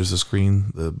touches the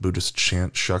screen, the Buddhist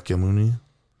chant Shakyamuni,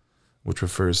 which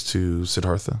refers to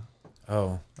Siddhartha,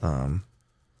 Oh,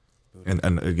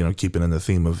 and you know, keeping in the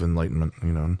theme of enlightenment,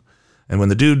 you know. And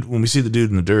when we see the dude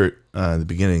in the dirt in the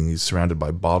beginning, he's surrounded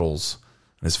by bottles,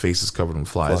 and his face is covered in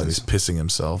flies, and he's pissing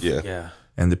himself. Yeah. yeah.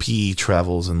 And the PE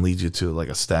travels and leads you to like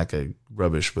a stack of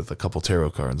rubbish with a couple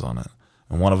tarot cards on it.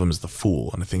 And one of them is the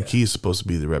Fool. And I think he's supposed to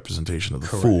be the representation of the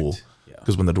Fool. Yeah.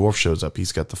 Because when the dwarf shows up,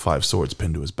 he's got the 5 swords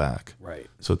pinned to his back. Right.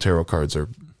 So tarot cards are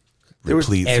There was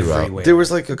replete throughout. everywhere. There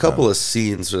was like a couple of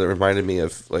scenes that reminded me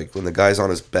of like when the guy's on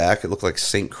his back, it looked like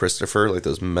Saint Christopher, like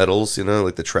those medals, you know,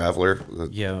 like the traveler,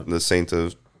 the saint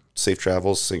of safe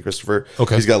travels, Saint Christopher.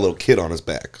 Okay. He's got a little kid on his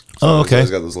back. Oh, okay. He's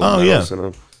got those little Oh, medals, yeah. you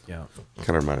know. Yeah.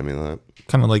 Kind of reminded me of that.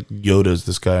 Kind of like Yoda's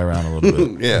this guy around a little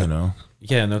bit. Yeah. You know?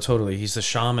 Yeah, no, totally. He's the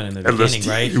shaman in the And beginning, the-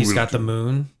 right? He's got the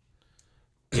moon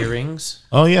earrings.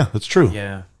 Oh, yeah, that's true.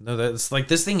 Yeah. No, that's like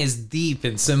this thing is deep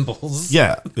in symbols.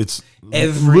 Yeah, it's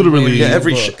Everywhere literally. you Yeah, look.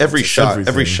 every It's shot, every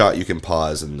everything. shot you can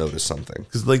pause and notice something.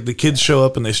 Because like the kids show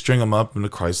up and they string him up in a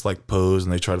Christ-like pose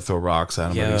and they try to throw rocks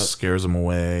at him, but Yeah. he scares them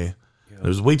away.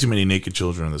 There's way too many naked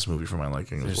children in this movie for my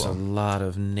liking There's as a well. lot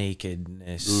of A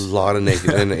nakedness. lot of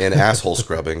naked and asshole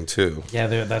scrubbing too. Yeah,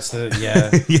 that's the Yeah,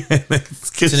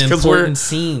 It's an important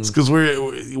scene. Because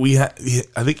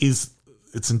I think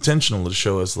it's intentional to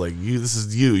show us like this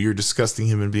is you're disgusting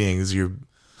human beings.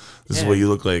 This is Yeah. what you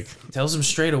look like. Tells him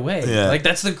straight away. Yeah. Like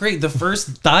that's the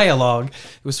first dialogue.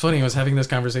 It was funny. I was having this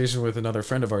conversation with another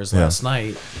friend of ours last night.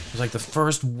 It was like the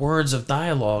first words of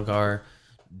dialogue are,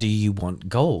 "Do you want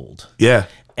gold?" Yeah,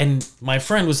 And my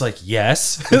friend was like,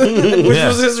 "Yes," which Yeah.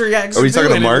 was his reaction. Are you talking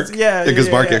to to it. Mark? Yeah, because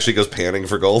yeah, Mark yeah. actually goes panning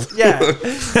for gold. Yeah.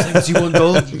 It's like, "Do you want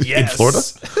gold?" Yes. Florida?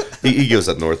 he goes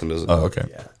up north and does it. Oh, okay.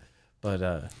 Yeah. But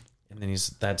and then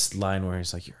that's line where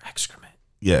he's like, "You're excrement."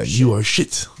 Yeah, you are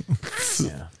shit.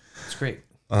 Yeah. It's great.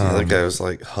 That guy was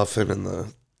like huffing in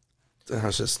that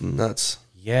was just nuts.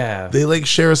 Yeah. They like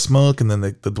share a smoke, and then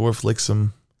the dwarf licks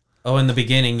him. Oh, in the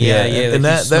beginning, yeah. and like he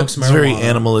that's smokes very marijuana.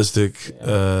 animalistic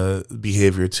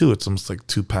behavior too. It's almost like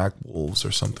 2 pack wolves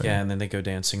or something. Yeah, and then they go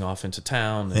dancing off into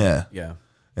town. And, Yeah. Yeah.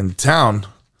 And town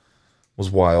was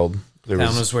wild. There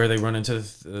Town was where they run into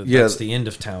Yeah. that's the end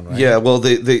of town, right? Yeah, well,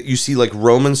 they you see like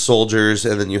Roman soldiers,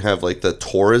 and then you have like the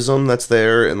tourism that's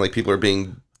there, and like people are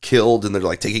being killed, and they're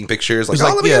like taking pictures, like, There's,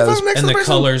 oh, like, let me yeah, get a there's- photo next And to the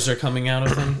person. colors are coming out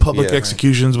of them. public Yeah.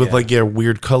 executions with Yeah. like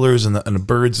weird colors, and the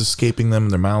birds escaping them,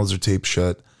 and their mouths are taped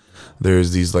shut.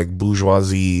 There's these like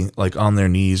bourgeoisie like on their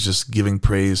knees just giving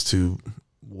praise to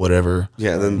whatever.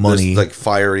 Yeah, then money. there's like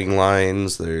firing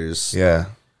lines. There's Yeah.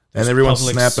 And everyone's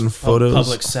snapping photos.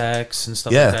 Public sex and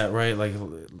stuff Yeah. like that, right? Like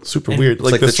Super and weird.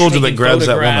 Like, like the the soldier that taking grabs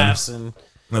that woman. photographs and And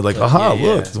they're like, aha, yeah,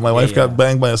 look, yeah. my wife Yeah, got yeah.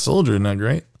 banged by a soldier. Isn't that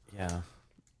great? yeah.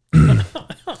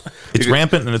 It's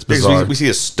rampant and it's because bizarre. we see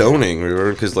a stoning,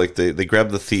 remember? Because like they grab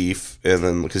the thief, and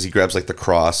then because he grabs like the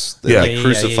cross, they Yeah. like Yeah, yeah,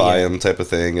 crucify yeah. him, type of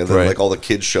thing, and then Right. like all the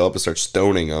kids show up and start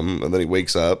stoning him, and then he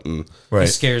wakes up and He right.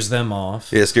 scares them off.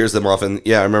 yeah, scares them off. And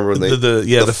yeah, I remember when they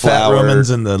The fat flower- Romans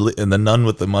and the nun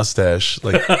with the mustache.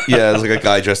 Like yeah, it's like a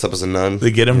guy dressed up as a nun. they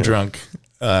get him drunk.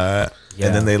 Yeah.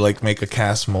 And then they like make a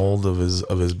cast mold of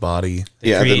his body.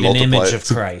 yeah, Create then an multiply image it. of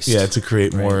Christ. Yeah, to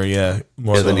create more. More. And of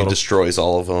then the he little- destroys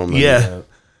all of them. and- Yeah.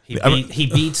 He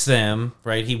beats them,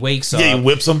 right? He wakes up. Yeah, he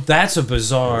whips them. That's a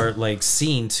bizarre like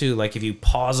scene too. Like if you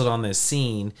pause it on this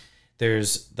scene,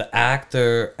 there's the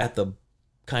actor at the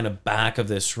kind of back of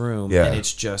this room, Yeah. and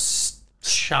it's just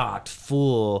chocked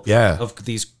full Yeah. of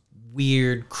these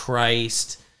weird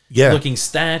Christ Yeah. looking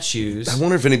statues. I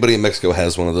wonder if anybody in Mexico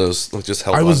has one of those. Like just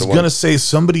held I on was to one. gonna say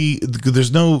somebody.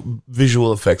 There's no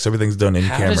visual effects. Everything's done in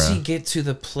How camera. does he get to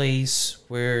the place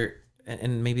where,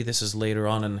 and maybe this is later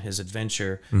on in his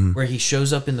adventure, Mm-hmm. where he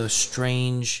shows up in the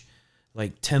strange,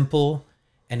 like, temple,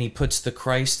 and he puts the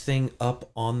Christ thing up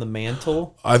on the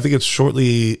mantle, I think it's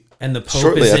shortly and the Pope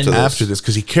Shortly is after in. this. after this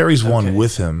because he carries one Okay.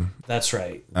 with him That's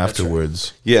right. That's right.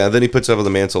 afterwards. Yeah, then he puts up on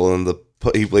the mantle, and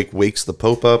he like wakes the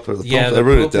Pope up. Or the Yeah, Pope, the I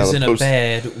wrote it Pope down. is The in a Pope's-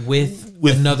 bed with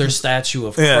another statue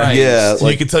of Yeah. Christ. Yeah, So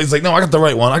like you can tell he's like, no, I got the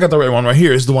right one. I got the right one right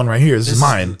here. This is the one right here. This is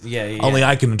mine. Yeah. Only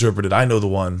I can interpret it. I know the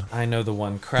one. I know the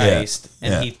one Christ,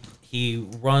 Yeah. and he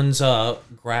runs up,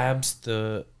 grabs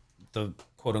the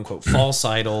quote unquote false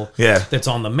idol Yeah. that's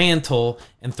on the mantle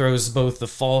and throws both the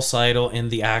false idol and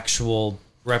the actual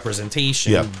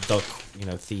representation, Yeah. the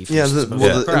thief, Yeah, who's supposed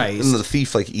to be Christ. and the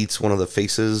thief like eats one of the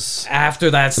faces.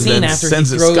 After that scene, then after he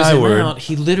sends it throws him skyward. out,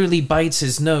 he literally bites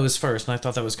his nose first, and I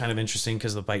thought that was kind of interesting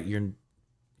because you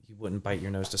wouldn't bite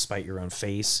your nose to spite your own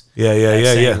face. Yeah, That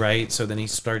saying, yeah. Right. So then he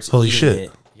starts. Holy eating shit.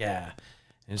 It. Yeah.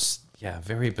 And it's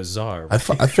very bizarre. I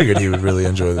figured he would really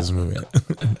enjoy this movie.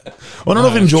 Well, I don't know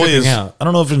if I was enjoy tripping is. out. I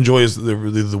don't know if enjoy is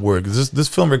really the word. 'Cause this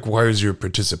film requires your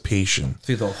participation.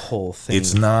 Through the whole thing.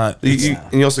 It's not. And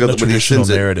you also got the when he traditional sends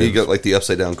it. narrative. You got like the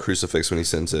upside down crucifix when he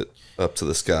sends it up to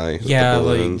the sky. with Yeah, the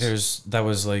like balloons. that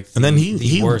was like And then the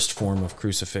he- worst form of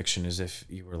crucifixion is if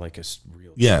you were like a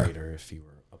real Yeah. traitor, if you were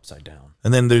upside down.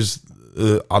 And then there's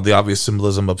the obvious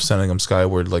symbolism of sending him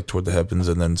skyward, like toward the heavens,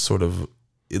 and then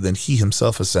then he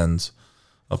himself ascends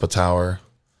up a tower.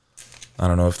 I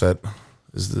don't know if that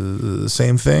is the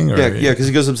same thing. Or, Yeah, because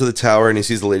he goes up to the tower and he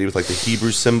sees the lady with like the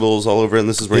Hebrew symbols all over it. And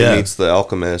this is where Yeah. he meets the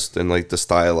alchemist and like the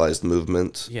stylized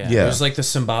movement. Yeah, Yeah. there's like the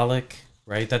symbolic,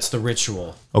 right? That's the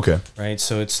ritual, Okay. right?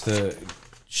 So it's the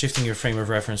shifting your frame of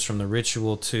reference from the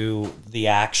ritual to the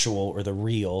actual or the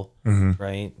real,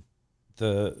 right?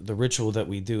 The ritual that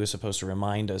we do is supposed to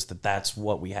remind us that that's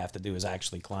what we have to do is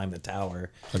actually climb the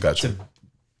tower I got you.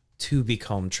 to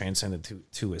become transcended,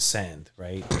 to ascend,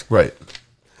 right? Right.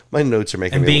 My notes are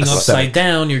making And me being laugh. upside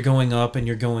down, you're going up and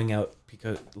you're going out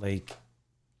because like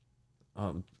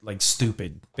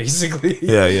stupid, basically.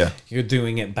 Yeah. You're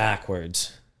doing it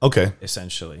backwards, Okay.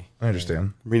 essentially. I understand.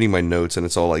 I'm reading my notes and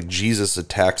it's all like Jesus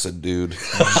attacks a dude.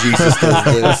 Jesus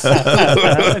does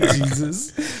this.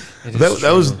 Jesus. It is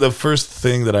That was true. the first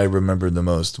thing that I remembered the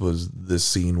most was this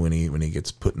scene when he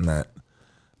gets put in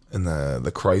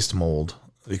the Christ mold,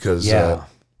 because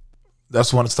that's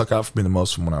the one that stuck out for me the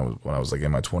most from when I was like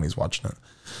in my 20s watching it,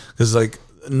 because like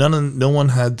no one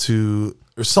had to,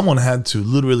 or someone had to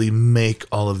literally make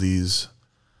all of these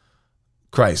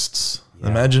Christs. Yeah.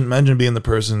 Imagine being the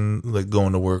person like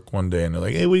going to work one day and they're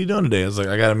like, "Hey, what are you doing today?" I was like,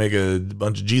 "I got to make a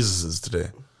bunch of Jesuses today."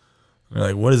 They're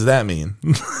like, "What does that mean?"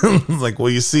 Like, well,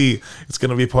 you see, it's going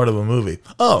to be part of a movie.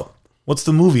 Oh, what's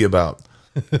the movie about?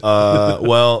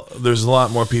 Well, there's a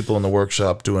lot more people in the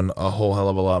workshop doing a whole hell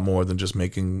of a lot more than just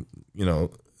making,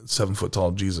 7-foot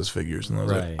tall Jesus figures. And I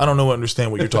was Right. like, I don't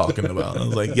understand what you're talking about. And I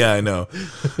was like, yeah, I know.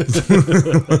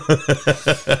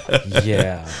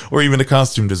 Yeah. Or even a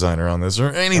costume designer on this or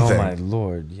anything. Oh my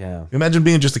lord, yeah. Imagine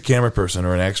being just a camera person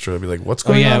or an extra. Be like, what's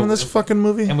going on in this fucking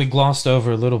movie? And we glossed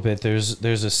over a little bit. There's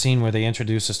a scene where they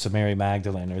introduce us to Mary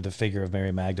Magdalene, or the figure of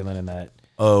Mary Magdalene, in that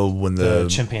Oh, when the the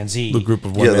chimpanzee. the group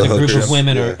of Yeah, women, the The group hookers. of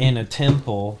women Yeah. are in a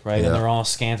temple, right? Yeah. And they're all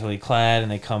scantily clad,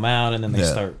 and they come out, and then they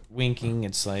Yeah. start winking.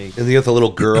 It's like And you got the little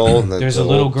girl. And there's the a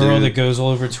little old girl dude. that goes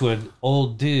over to an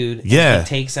old dude. And Yeah. he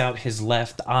takes out his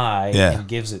left eye Yeah. and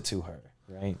gives it to her,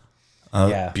 right? Uh,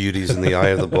 yeah. Beauty's in the eye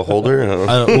of the beholder. I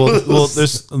don't know. well,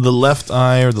 there's the left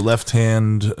eye or the left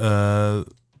hand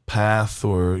path,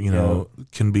 or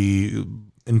can be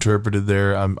interpreted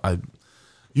there.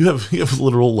 You have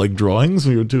literal like drawings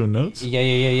when you're doing notes. Yeah.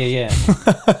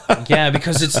 Yeah,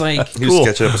 because it's like He was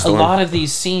sketching up a a storm. lot of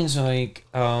these scenes are like,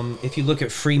 if you look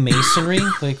at Freemasonry,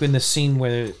 like in the scene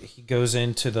where he goes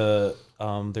into the,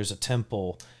 there's a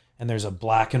temple and there's a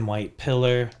black and white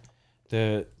pillar.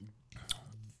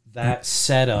 That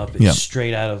setup is Yeah.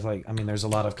 straight out of there's a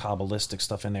lot of Kabbalistic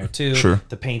stuff in there too. Sure.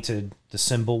 The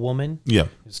symbol woman Yeah,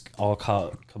 is all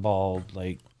Kabbalah,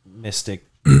 like mystic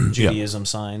Judaism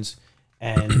signs.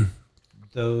 And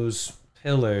those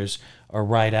pillars are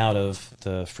right out of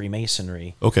the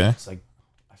Freemasonry. okay. It's like,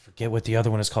 I forget what the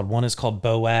other one is called. One is called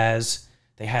Boaz.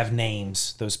 They have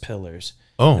names, those pillars.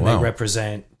 Oh, and wow. they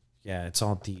represent, it's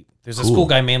all deep. There's this Cool. cool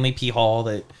guy, Manly P. Hall,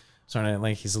 that sort of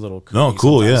like, he's a little No, kooky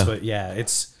cool, sometimes, yeah. But yeah,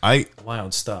 it's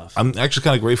wild stuff. I'm actually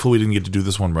kind of grateful we didn't get to do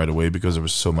this one right away because there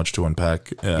was so much to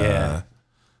unpack. Yeah.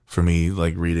 For me,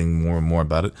 like reading more and more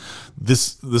about it,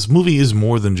 this movie is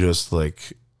more than just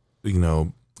like,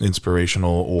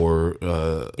 inspirational or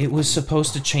It was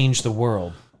supposed to change the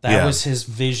world. That Yeah. was his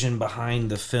vision behind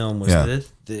the film, was Yeah. that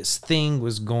this thing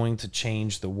was going to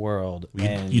change the world.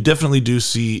 And you definitely do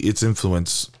see its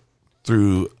influence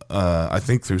through I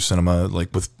think through cinema,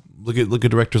 like with look at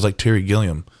directors like Terry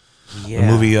Gilliam. yeah. The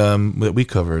movie that we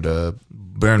covered, Baron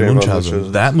Baron Munchausen.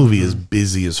 Munchausen. That movie is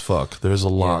busy as fuck. There's a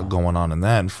lot going on in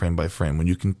that, frame by frame, when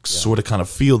you can sort of kind of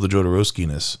feel the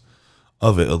Jodorowsky-ness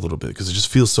of it a little bit, because it just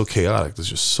feels so chaotic. There's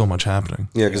just so much happening.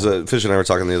 Yeah, because Fish and I were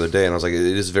talking the other day, and I was like, it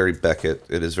is very Beckett.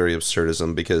 It is very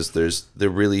absurdism, because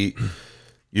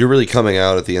you're really coming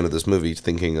out at the end of this movie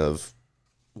thinking of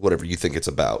whatever you think it's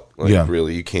about. Like, Yeah.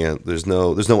 really, you can't. There's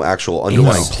no actual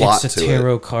underlying plot It's a to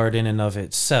tarot it. card in and of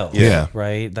itself. Yeah.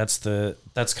 Right. That's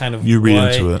kind of You read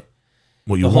what into it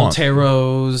what you the whole want.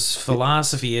 tarot's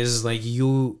philosophy is. Like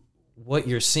what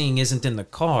you're seeing isn't in the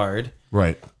card.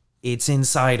 Right. It's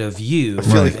inside of you. I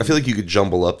feel like you could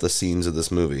jumble up the scenes of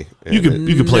this movie. You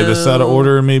could play this out of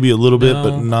order maybe a little bit,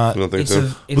 but not. You don't think It's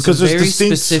so? it's Because a there's very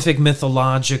distinct- specific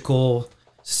mythological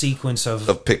sequence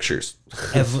Of pictures.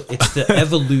 it's the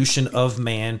evolution of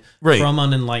man Right. from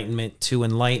unenlightenment to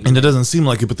enlightenment. And it doesn't seem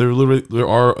like it, but there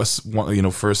are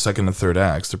first, second, and third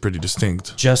acts. They're pretty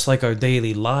distinct. Just like our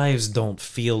daily lives don't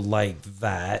feel like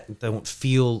that, don't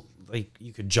feel like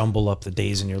you could jumble up the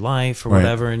days in your life or Right.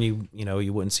 whatever, and you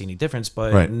wouldn't see any difference.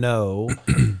 But Right. no,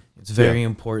 it's very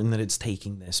important that it's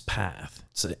taking this path.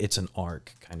 It's an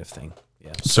arc kind of thing.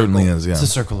 Yeah, Certainly is. Yeah. it's a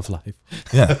circle of life.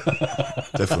 Yeah.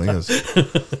 Definitely is.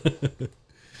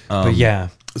 But yeah,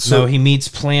 so he meets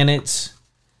planets.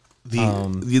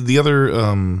 The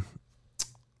other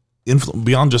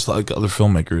beyond just like other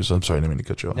filmmakers. I'm sorry, I didn't mean to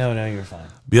cut you off. No, you're fine.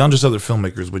 Beyond just other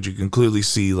filmmakers, but you can clearly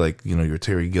see, like, your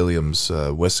Terry Gilliam's,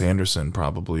 Wes Anderson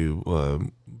probably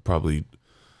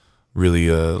really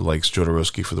likes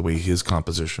Jodorowsky for the way his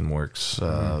composition works.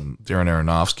 Darren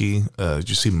Aronofsky, did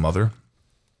you see Mother?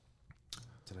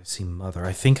 Did I see Mother?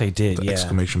 I think I did. Yeah.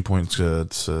 Exclamation points.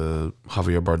 It's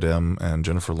Javier Bardem and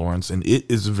Jennifer Lawrence, and it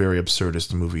is a very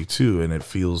absurdist movie too, and it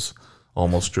feels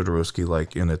almost Jodorowsky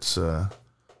like in its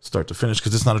start to finish,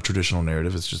 because it's not a traditional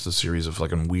narrative. It's just a series of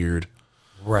like weird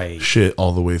Right. shit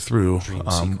all the way through. Dream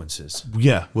sequences.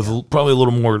 Yeah, with probably a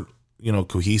little more,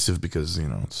 cohesive, because,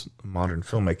 it's modern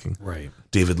filmmaking. Right.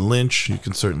 David Lynch, you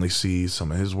can certainly see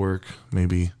some of his work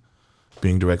maybe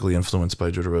being directly influenced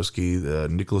by Jodorowsky.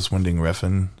 Nicholas Winding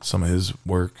Refn, some of his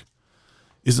work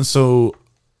isn't so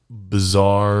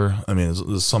bizarre. I mean,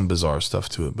 there's some bizarre stuff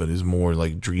to it, but it's more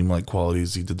like dreamlike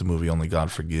qualities. He did the movie Only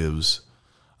God Forgives.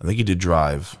 I think he did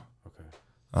Drive.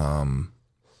 Okay.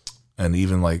 And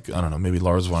even like, I don't know, maybe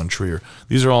Lars von Trier.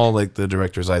 These are all like the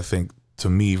directors, I think, to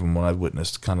me, from what I've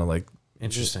witnessed, kind of like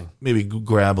Interesting. maybe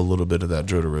grab a little bit of that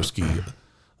Jodorowsky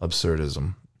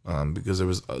absurdism, because there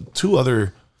was two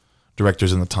other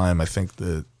directors in the time, I think,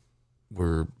 that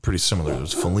were pretty similar. It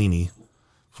was Fellini.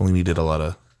 Fellini did a lot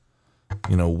of,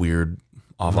 weird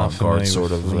avant-garde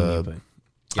sort of. Fellini,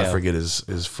 I forget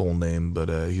his full name, but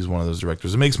he's one of those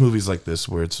directors. It makes movies like this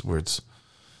where it's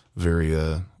very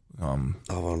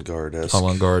Avant-garde.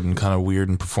 avant-garde and kind of weird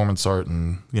and performance art,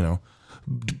 and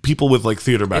people with like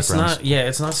theater backgrounds.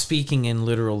 It's not speaking in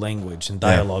literal language and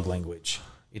dialogue language.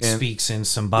 It speaks in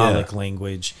symbolic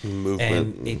language.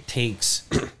 Movement. And it takes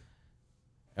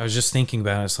I was just thinking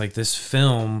about it. It's like this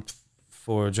film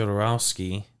for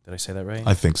Jodorowsky. Did I say that right?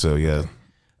 I think so. Yeah.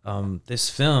 This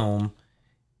film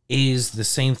is the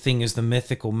same thing as the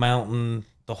mythical mountain,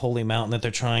 the holy mountain that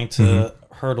they're trying to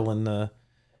hurdle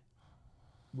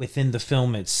within the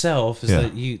film itself. Is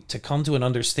that you to come to an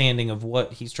understanding of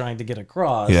what he's trying to get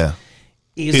across? Yeah.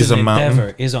 Is a an mountain.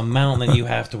 endeavor, is a mountain that you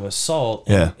have to assault.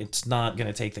 And Yeah. it's not going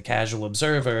to take the casual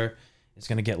observer. It's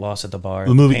going to get lost at the bar.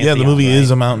 The movie, Pantheon, the movie right?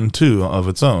 is a mountain too of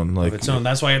its own. Like Of its own.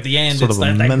 That's why at the end sort it's of a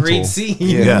that mental- great scene.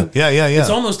 Yeah. It's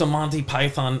almost a Monty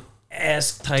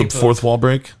Python-esque type the fourth of... wall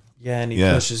break. Yeah, and he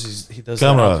Yeah. pushes, he does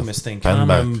Camera, the alchemist thing. pan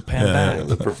Camera, back. pan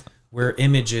Yeah, back. We're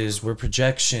images, we're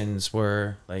projections,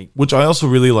 we're like... Which I also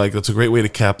really like. That's a great way to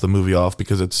cap the movie off,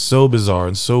 because it's so bizarre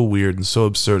and so weird and so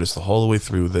absurdist the whole way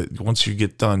through that once you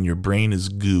get done, your brain is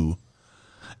goo.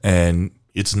 And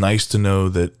it's nice to know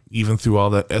that even through all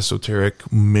that esoteric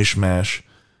mishmash,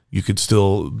 you could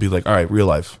still be like, all right, real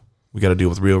life. We got to deal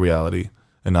with real reality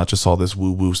and not just all this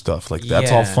woo-woo stuff. Like,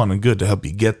 that's all Yeah. fun and good to help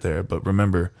you get there. But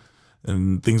remember,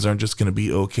 and things aren't just going to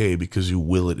be okay because you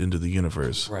will it into the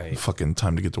universe. Right. Fucking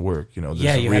time to get to work. There's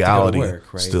Yeah, you have to go to reality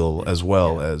work, right? still, as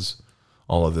well as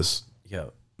all of this, Yeah.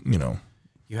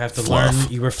 You have to Fluff.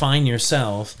 learn, you refine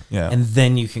yourself, Yeah. and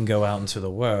then you can go out into the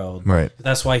world. Right.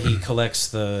 That's why he collects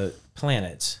the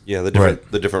planets. Yeah, the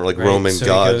different like Right, Roman so he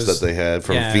gods goes- that they had,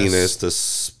 from yes. Venus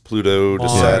to Pluto to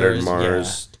Saturn,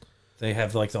 Mars. They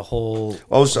have like the whole...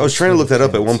 I was trying to look that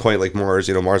up at one point. Like Mars,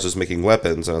 Mars was making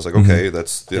weapons, and I was like, okay,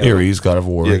 that's Ares, God of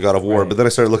War. Yeah, God of War. But then I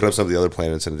started looking up some of the other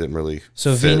planets, and it didn't really.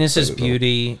 So fit. Venus is I don't know.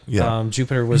 beauty. Yeah.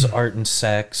 Jupiter was art and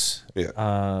sex.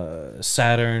 Yeah.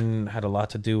 Saturn had a lot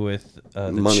to do with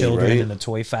the Money, children right? in the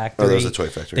toy factory. Oh, that was a toy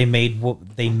factory. They made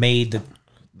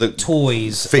the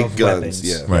toys fake of guns, weapons.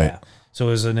 yeah. Right. So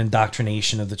it was an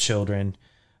indoctrination of the children.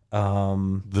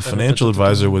 The financial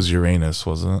advisor was Uranus,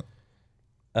 wasn't it?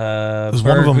 There's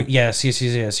one of them, Yes.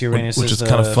 Uranus which is is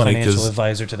kind of the funny financial 'cause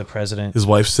advisor to the president. his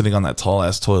wife's sitting on that tall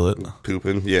ass toilet,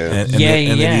 Pooping, yeah. and Yeah,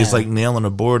 then yeah. he's like nailing a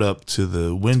board up to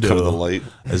the window, Cover the light.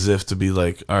 as if to be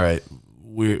like, all right,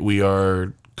 we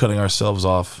are cutting ourselves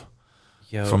off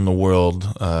Yo, from the world,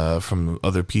 from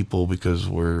other people, because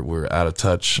we're out of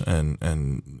touch,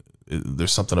 and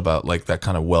there's something about like that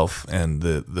kind of wealth and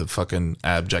the fucking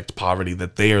abject poverty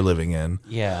that they are living in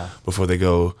yeah. before they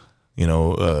go,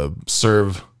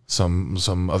 serve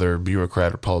some other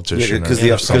bureaucrat or politician. Because or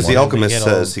the someone. alchemist Get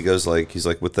says, all- he's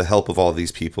like, with the help of all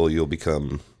these people, you'll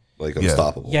become like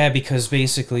unstoppable. Yeah, because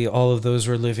basically all of those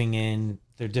are living in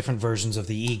they're different versions of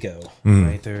the ego, Mm.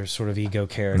 right? They're sort of ego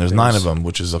characters. And there's 9 of them,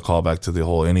 which is a callback to the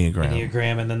whole Enneagram.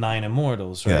 Enneagram and the 9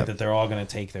 immortals, right? Yeah. That they're all going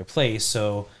to take their place.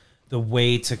 So the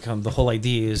way to come, the whole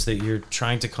idea is that you're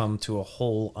trying to come to a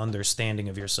whole understanding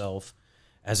of yourself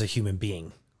as a human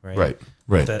being, right?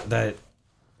 Right. That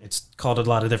it's called a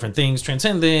lot of different things,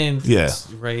 transcendent, Yeah.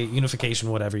 right? Unification,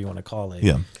 whatever you want to call it.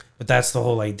 Yeah. But that's the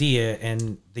whole idea.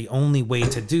 And the only way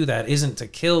to do that isn't to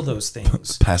kill those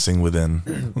things. Passing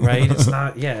within. Right?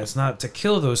 It's not to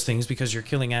kill those things because you're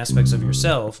killing aspects of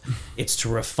yourself. It's to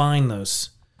refine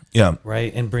those, Yeah.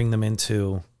 right? And bring them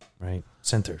into, right,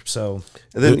 center. So,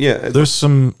 And then There's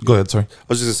some. Go ahead. Sorry. I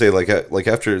was just gonna say, like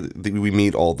after we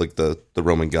meet all like the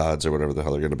Roman gods or whatever the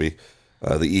hell they're gonna be,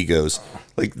 the egos.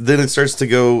 Like then it starts to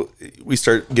go. We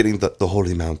start getting the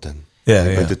holy mountain. Yeah.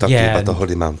 I'm going to talk to you about the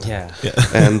holy mountain. yeah.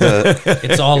 And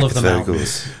It's all of the very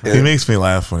mountains. good. He makes me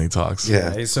laugh when he talks.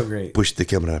 Yeah, It's so great. push the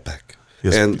camera back.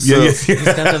 Yes. And Yeah, so yeah. He's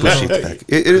got the push little, it back.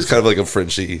 It is kind of like a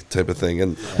Frenchy type of thing.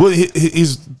 And Well,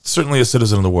 he's certainly a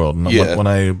citizen of the world. And Yeah. when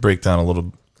I break down a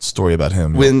little story about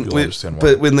him, you'll understand why.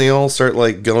 but when they all start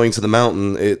like going to the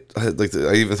mountain,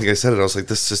 I even think I said it. I was like,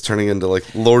 this is turning into like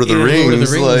Lord of the Yeah, Rings. Lord of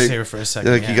the Rings like, here for a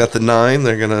second, like yeah. you got the 9,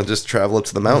 they're gonna just travel up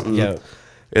to the mountain. Yeah.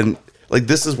 And like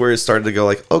this is where it started to go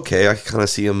like, okay, I kind of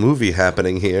see a movie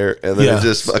happening here, and then Yeah. it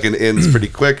just fucking ends pretty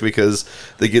quick because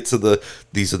they get to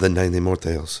these are the 9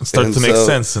 immortals. It starts And to make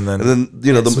sense, and then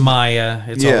it's Maya.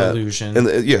 It's all illusion. and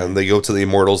and they go to the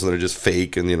immortals and they're just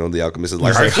fake, and the alchemist is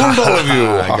like, I like, fooled all of you.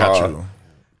 I got you.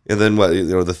 And then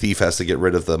the thief has to get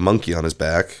rid of the monkey on his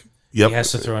back. Yep. He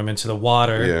has to throw him into the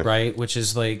water, Yeah. right? Which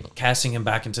is like casting him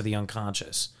back into the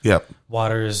unconscious. Yep.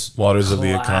 Waters Waters of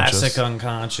the classic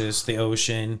unconscious, the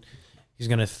ocean. He's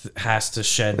gonna has to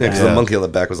shed Yeah, 'cause that. the monkey on the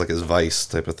back was like his vice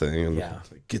type of thing. And Yeah.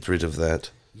 get rid of that.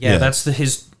 Yeah, Yeah. that's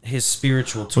his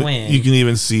spiritual twin. You can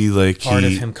even see like Part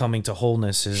of him coming to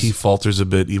wholeness is he falters a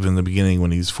bit even in the beginning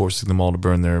when he's forcing them all to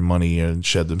burn their money and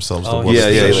shed themselves. Oh, to blood. yeah,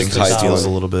 He he, like like, hides steals it.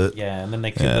 a little bit. yeah, and then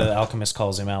the alchemist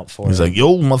calls him out for He's it. like,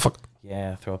 "Yo, motherfucker."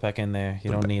 Yeah, throw it back in there.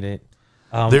 You don't need it.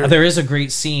 There- There is a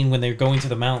great scene when they're going to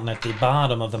the mountain at the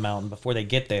bottom of the mountain before they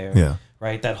get there. Yeah.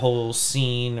 Right? That whole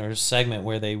scene or segment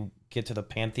where they get to the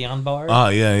Pantheon bar. Ah,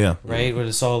 yeah. Right? Where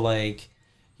it's all like,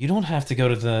 you don't have to go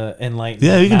to the Enlightenment.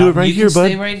 Yeah, you can do it Mountain. right You here, can bud.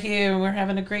 Stay right here. We're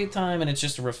having a great time. And it's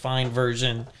just a refined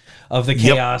version of the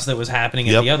Yep. chaos that was happening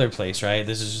at Yep. the other place, right?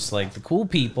 This is just like the cool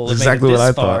people. That Exactly made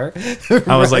it what this I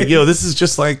far. I was like, "Yo, this is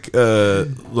just like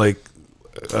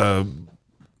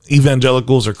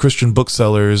evangelicals or Christian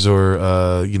booksellers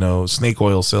or snake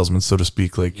oil salesmen, so to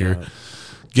speak. Like your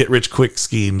get rich quick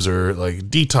schemes or like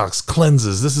detox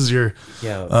cleanses. This is your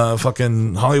Yeah.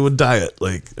 fucking Hollywood diet,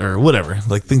 like or whatever,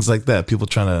 like things like that. People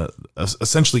trying to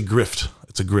essentially grift.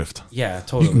 It's a grift. Yeah,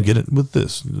 totally. You can get it with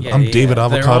this. Yeah, I'm yeah, David yeah.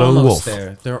 Avocado They're Wolf. almost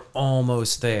there. They're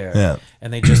almost there. Yeah.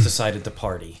 And they just decided to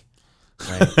party.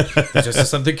 Right?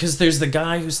 Just something because there's the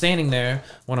guy who's standing there.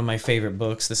 One of my favorite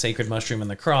books, The Sacred Mushroom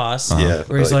and the Cross. Yeah,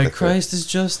 where he's I like like, that. Christ is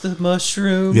just a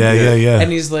mushroom. Yeah.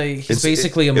 And he's like, he's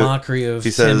basically a mockery of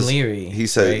Tim Leary. He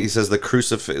says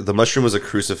the mushroom was a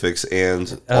crucifix,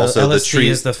 and also the LSD tree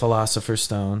is the Philosopher's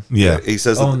Stone. Yeah. He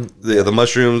says the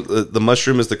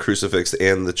mushroom is the crucifix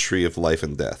and the tree of life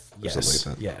and death, or Yes.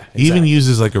 something like that. Yeah. He even exactly.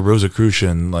 uses like a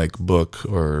Rosicrucian like book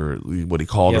or what he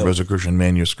called a Yeah. Rosicrucian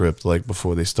manuscript like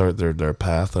before they start their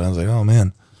path. And I was like, oh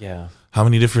man, Yeah. how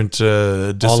many different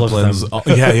disciplines? them.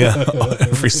 Yeah,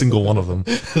 every single one of them.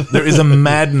 There is a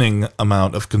maddening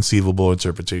amount of conceivable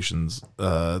interpretations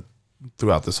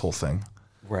throughout this whole thing.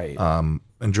 Right. And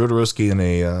Jodorowsky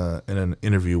in an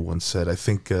interview once said, "I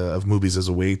think of movies as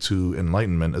a way to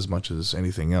enlightenment as much as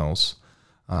anything else.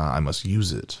 I must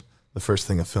use it. The first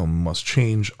thing a film must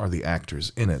change are the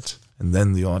actors in it, and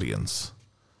then the audience,"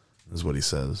 is what he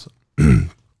says.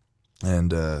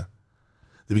 And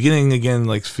the beginning again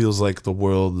like feels like the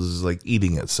world is like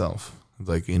eating itself,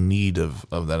 like in need of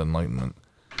that enlightenment.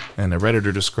 And a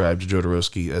Redditor described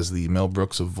Jodorowsky as the Mel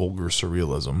Brooks of vulgar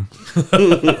surrealism.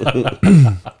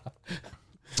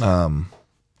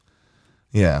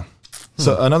 Yeah.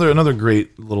 So another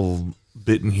great little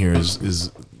bit in here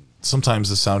is sometimes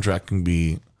the soundtrack can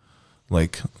be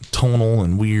like tonal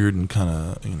and weird and kind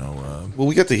of Well,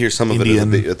 we got to hear some of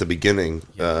it at the beginning.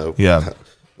 Yeah.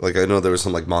 Like I know there was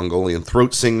some like Mongolian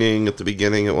throat singing at the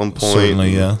beginning at one point.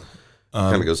 certainly, yeah.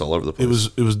 Kind of goes all over the place.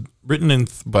 It was written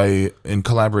in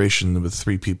collaboration with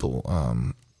three people.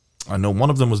 I know one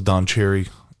of them was Don Cherry,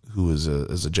 who is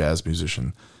a jazz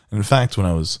musician. And in fact, when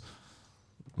I was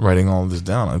writing all of this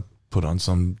down, I put on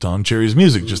some Don Cherry's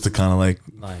music just to kind of like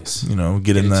Nice. get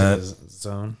in into that the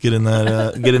zone. get in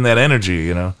that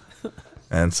energy,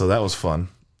 And so that was fun.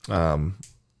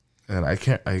 And I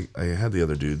had the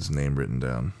other dude's name written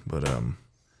down, but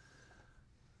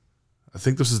I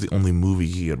think this is the only movie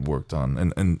he had worked on.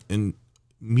 And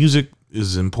music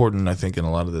is important, I think, in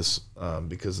a lot of this,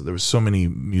 because there were so many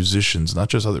musicians, not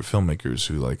just other filmmakers,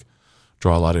 who like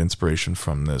draw a lot of inspiration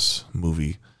from this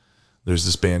movie. There's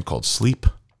this band called Sleep,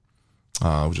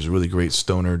 which is a really great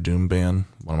stoner doom band.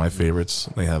 One of my favorites.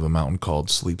 They have a mountain called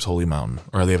Sleep's Holy Mountain,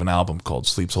 or they have an album called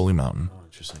Sleep's Holy Mountain. Oh,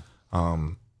 interesting.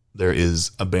 There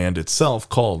is a band itself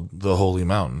called The Holy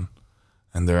Mountain,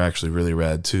 and they're actually really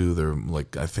rad too. They're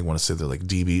like, I think, want to say they're like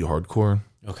DB hardcore.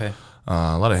 Okay.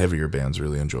 A lot of heavier bands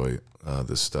really enjoy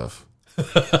this stuff.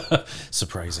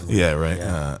 Surprisingly. Yeah, right.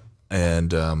 Yeah.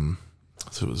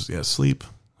 So it was Sleep,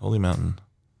 Holy Mountain.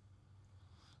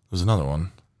 There's another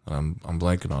one that I'm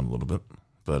blanking on a little bit,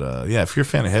 but if you're a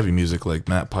fan of heavy music like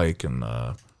Matt Pike and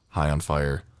High on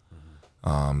Fire,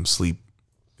 Sleep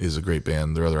is a great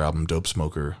band. Their other album, Dope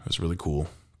Smoker, is really cool.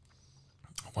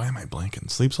 Why am I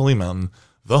blanking? Sleep's Holy Mountain,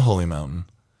 The Holy Mountain.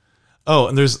 Oh,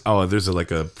 and there's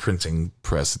a printing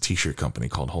press, a T-shirt company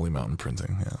called Holy Mountain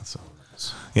Printing. Yeah, so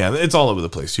it's all over the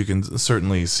place. You can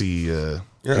certainly see.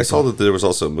 I saw that there was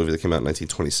also a movie that came out in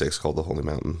 1926 called The Holy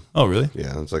Mountain. Oh, really?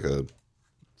 Yeah, it's like a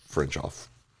French off.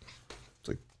 It's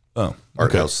like Oh,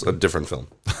 art house, a different film,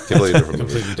 completely different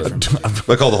movie.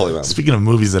 But called The Holy Mountain. Speaking of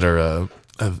movies that are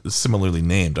similarly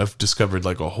named, I've discovered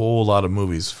like a whole lot of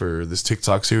movies for this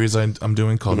TikTok series I'm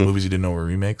doing called Movies You Didn't Know Were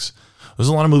Remakes. There's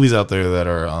a lot of movies out there that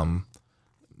are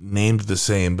named the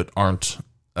same but aren't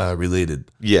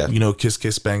related. Yeah. Kiss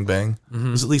Kiss Bang Bang.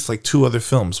 There's at least like 2 other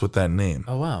films with that name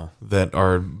Oh, wow. that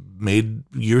are made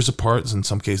years apart, in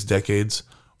some cases decades,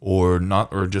 or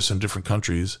not, or just in different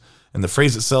countries. And the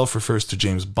phrase itself refers to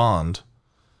James Bond.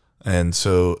 And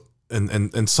so,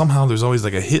 and somehow there's always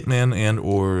like a hitman and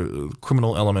or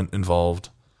criminal element involved,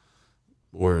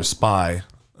 or a spy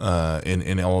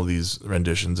in all of these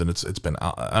renditions. And it's been,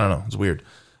 I don't know, it's weird.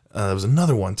 There was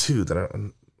another one too that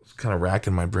I'm kind of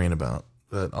racking my brain about,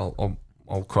 but I'll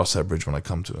cross that bridge when I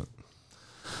come to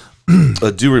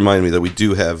it. Do remind me that we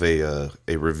do have a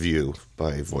review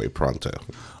by Voy Pronto.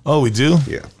 Oh, we do?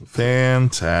 Yeah.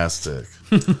 Fantastic.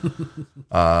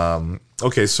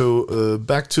 Okay, so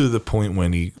back to the point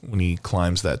when he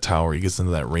climbs that tower, he gets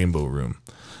into that rainbow room.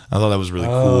 I thought that was really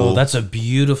cool. That's a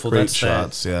beautiful. Great That's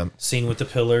shots. that Yeah, scene with the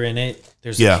pillar in it.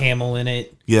 There's Yeah. a camel in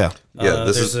it. yeah. Yeah,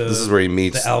 this is where he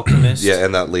meets the alchemist. Yeah,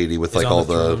 and that lady with like on all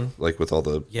the the throne. with all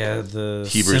the Yeah, the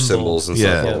Hebrew symbols and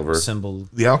Yeah. stuff all over. symbol.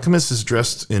 The alchemist is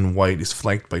dressed in white. He's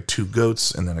flanked by 2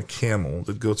 goats and then a camel.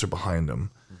 The goats are behind him.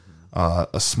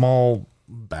 A small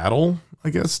battle, I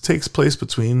guess, takes place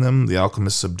between them. The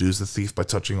alchemist subdues the thief by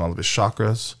touching all of his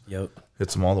chakras. Yep.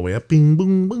 Hits him all the way up. Bing,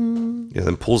 boom, boom. Yeah,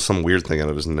 then pulls some weird thing out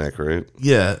of his neck, right?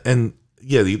 Yeah, and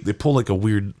they pull like a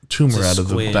weird tumor It's a out of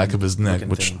the squid back of his neck, looking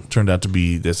which thing. turned out to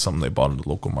be that's something they bought at the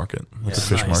local market. It's a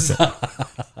fish nice. market.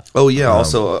 Oh yeah,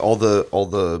 also all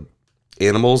the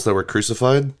animals that were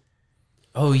crucified,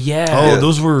 Oh yeah. Oh,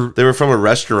 those were they were from a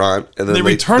restaurant, and then They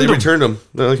returned them. returned them.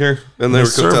 They're like here, and they they were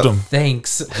cooked served up. them.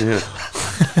 Thanks.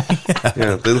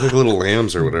 Yeah, they look like little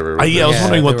lambs or whatever. I was Yeah,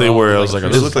 wondering what they they were were. all, I was like,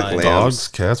 like, are They those look like dogs, lambs.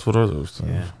 cats? What are those?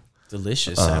 Yeah.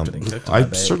 Delicious after they cooked them. I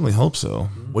bet. certainly hope so.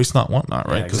 Waste not, want not,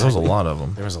 right? Yeah, Because there's a exactly. lot of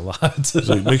them. There was a lot.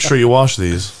 So make sure you wash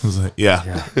these. I was like,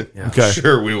 yeah. Okay.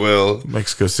 Sure, we will.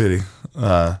 Mexico City.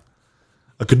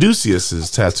 A caduceus is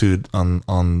tattooed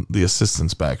on the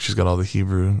assistant's back. She's got all the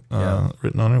Hebrew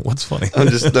written on her. What's funny? I'm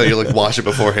just no. You like wash it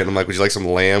beforehand. I'm like, would you like some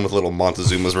lamb with little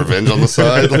Montezuma's Revenge on the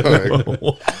side? Like,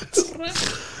 What?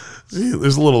 See,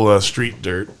 there's a little street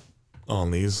dirt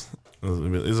on these.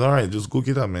 It's all right. Just go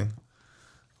get up, man.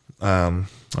 All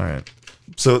right.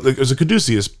 So there's a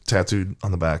caduceus tattooed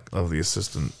on the back of the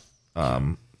assistant.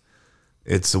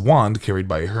 It's a wand carried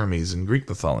by Hermes in Greek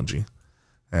mythology,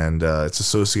 and it's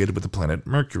associated with the planet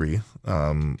Mercury,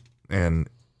 and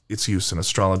its use in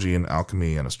astrology and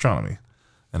alchemy and astronomy.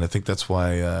 And I think that's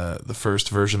why the first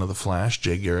version of the Flash,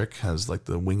 Jay Garrick, has like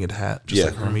the winged hat, just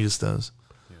like Hermes does.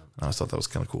 I thought that was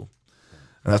kind of cool.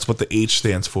 And that's what the H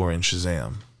stands for in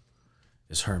Shazam.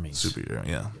 is Hermes. superhero.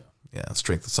 Yeah.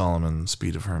 Strength of Solomon,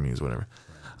 speed of Hermes, whatever.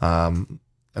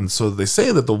 And so they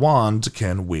say that the wand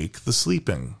can wake the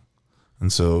sleeping.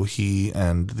 And so he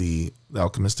and the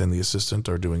alchemist and the assistant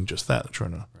are doing just that,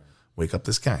 trying to wake up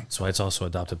this guy. That's why it's also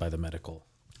adopted by the medical.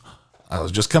 I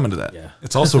was just coming to that. Yeah.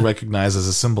 It's also recognized as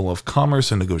a symbol of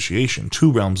commerce and negotiation, two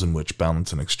realms in which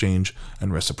balance and exchange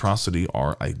and reciprocity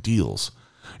are ideals.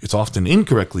 It's often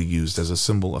incorrectly used as a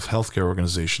symbol of healthcare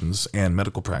organizations and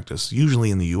medical practice,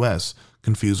 usually in the U.S.,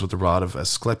 confused with the rod of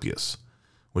Asclepius,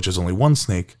 which has only one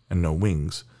snake and no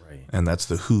wings. Right. And that's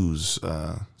the Who's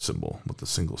symbol with the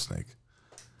single snake.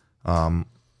 And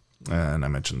I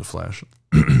mentioned the Flash.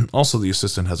 Also, the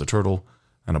assistant has a turtle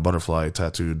and a butterfly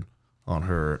tattooed on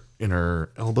her inner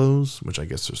elbows, which I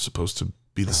guess are supposed to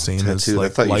be the same as tattooed. I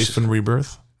like thought you life should- and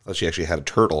rebirth. I thought she actually had a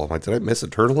turtle. I'm like, did I miss a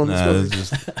turtle in this Nah,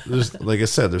 movie? there's, like I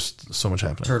said, there's so much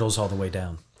happening. Turtles all the way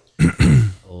down.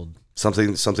 Old Something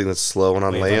that's slow and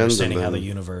on way of land. And understanding how the then,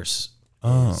 universe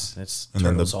Oh. is. It's And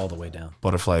then turtles all the way down.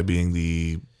 Butterfly being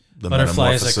the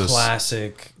Butterfly is a metamorphosis.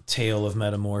 classic tale of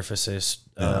metamorphosis.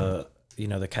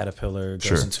 The caterpillar goes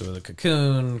Sure. into the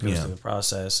cocoon, goes Yeah. through the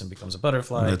process, and becomes a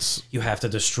butterfly. That's- You have to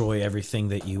destroy everything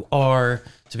that you are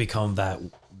to become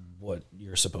what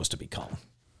you're supposed to become.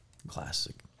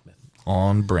 Classic,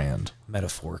 On brand.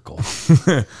 metaphorical.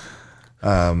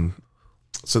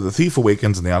 So the thief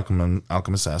awakens, and the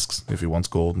alchemist asks if he wants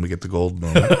gold, and we get the gold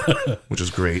moment, which is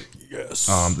great. Yes.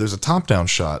 There's a top-down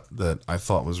shot that I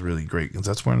thought was really great because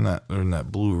that's when they're in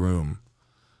that blue room,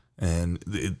 and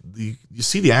you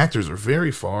see the actors are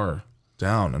very far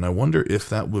down, and I wonder if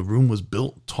that room was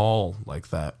built tall like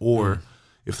that, or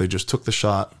if they just took the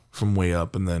shot from way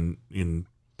up and then in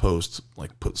post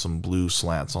like put some blue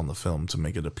slats on the film to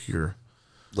make it appear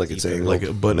like it's saying, like.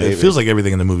 But it feels like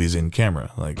everything in the movie is in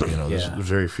camera. Like there's Yeah.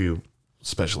 very few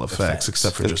special effects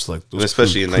except for just like those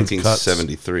especially in crude cuts.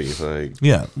 1973. Like,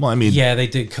 Yeah, well, I mean, Yeah, they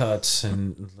did cuts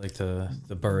and like the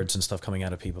birds and stuff coming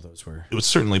out of people. Those were it was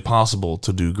certainly possible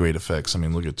to do great effects. I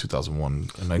mean, look at 2001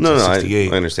 and no, I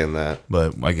 1968. understand that.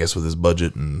 But I guess with his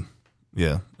budget and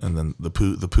and then the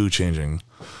poo changing,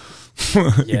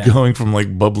 Yeah. going from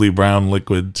like bubbly brown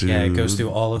liquid to it goes through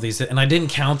all of these. And I didn't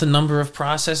count the number of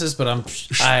processes, but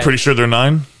I pretty sure they're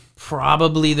 9.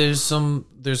 probably there's going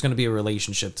to be a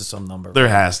relationship to some number. There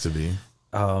has to be.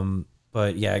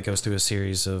 But yeah, it goes through a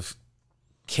series of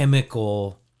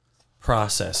chemical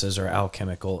processes or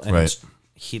alchemical, and Right.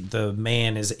 the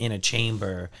man is in a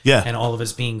chamber, Yeah. and all of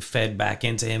it's being fed back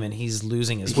into him, and he's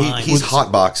losing his He's mind.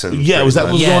 hotboxing. Yeah, was that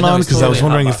what was Yeah, going no, on? he's Because I was totally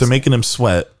wondering if they're hotboxing. making him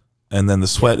sweat, and then the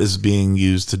sweat is being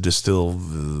used to distill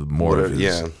more of his.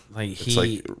 Yeah. like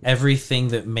like- everything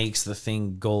that makes the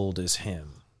thing gold is him,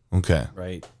 Okay.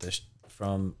 right?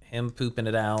 From him pooping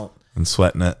it out And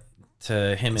sweating it.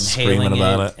 to him Screaming inhaling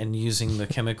about it it. and using the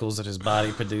chemicals that his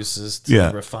body produces to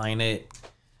Yeah. refine it.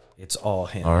 It's all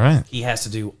him. All right. He has to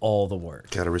do all the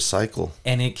work. Got to recycle.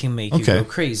 And it can make you Okay. go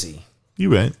crazy,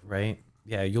 You right. right?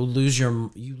 Yeah, you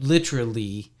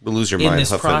literally You'll lose your in mind this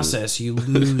huffing. process, you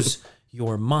lose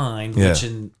your mind, Yeah. which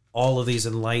in all of these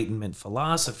enlightenment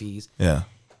philosophies, Yeah.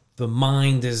 the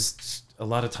mind is a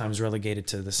lot of times relegated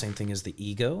to the same thing as the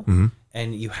ego, Mm-hmm.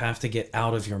 and you have to get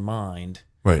out of your mind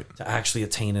Right. to actually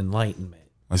attain enlightenment.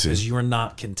 I see. Because you are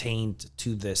not contained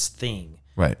to this thing.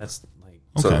 Right. That's like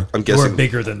So Okay. I'm you are guessing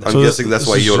bigger than that. I'm So guessing that's this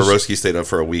why is just- Jodorowsky stayed up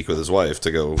for a week with his wife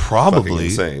to go fucking Probably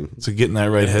insane. to get in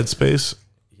that right headspace.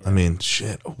 I mean,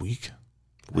 shit, a week.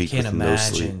 Week Can't with no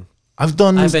sleep. imagine. I've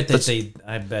done. I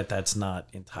bet that's not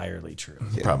entirely true.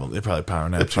 Probably they probably power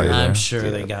napped probably- here or I'm there.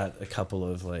 sure they got a couple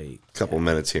of Couple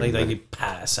minutes here. like and they there. could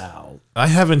pass out. I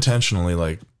have intentionally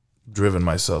like driven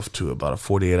myself to about a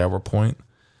 48-hour point.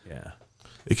 Yeah.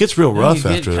 It gets real rough you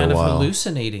get after kind a of while.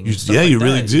 hallucinating. You- and stuff yeah, like you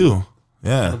really that. do. You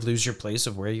Yeah, kind of lose your place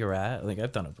of where you're at. Like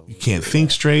I've done it before. you can't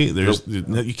think straight. There's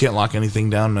you can't lock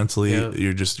anything down mentally. Yeah.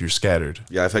 You're scattered.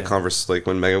 Yeah, I've had like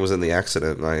when Megan was in the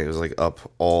accident and I was like up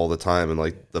all the time and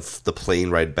like the plane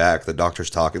ride back, the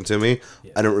doctor's talking to me.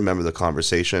 I don't remember the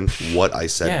conversation, what I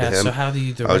said Yeah. to him. So how do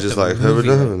you direct I was just a like, movie?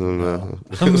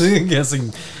 I'm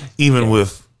guessing Even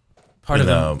with part of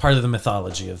No. the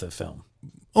mythology of the film.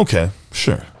 okay,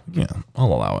 sure, yeah, I'll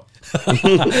allow it.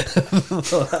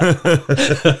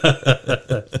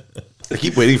 I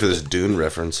keep waiting for this Dune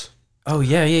reference. Oh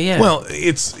yeah. Well,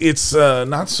 it's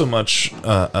not so much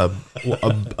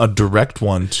a direct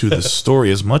one to the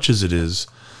story as much as it is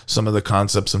some of the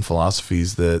concepts and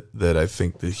philosophies that I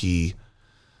think that he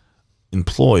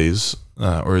employs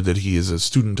or that he is a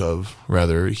student of.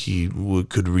 Rather, he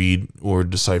could read or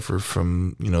decipher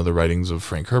from the writings of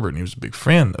Frank Herbert, and he was a big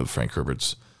fan of Frank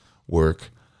Herbert's work.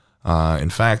 In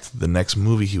fact, the next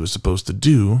movie he was supposed to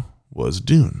do was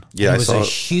Dune. Yeah, it I was saw a it.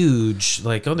 huge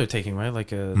undertaking, right?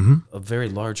 Like a very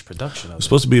large production of It's it.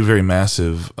 supposed to be a very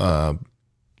massive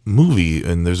movie,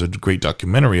 and there's a great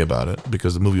documentary about it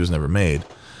because the movie was never made.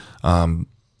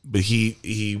 But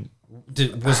he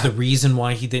Was the reason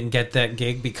why he didn't get that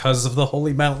gig because of the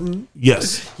Holy Mountain?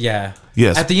 yes. Yeah.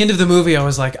 Yes. At the end of the movie, I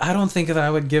was like, I don't think that I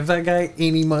would give that guy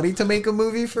any money to make a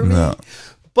movie for me. No.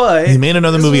 But He made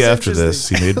another this movie was after this.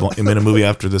 interesting. He made a movie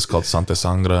after this called Santa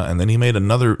Sangra, and then he made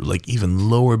another like even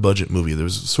lower budget movie. There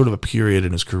was sort of a period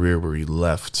in his career where he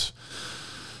left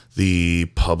the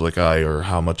public eye, or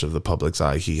how much of the public's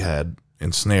eye he had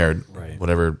ensnared. Right.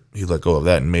 Whatever, he let go of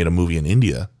that and made a movie in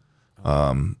India,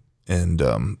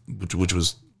 which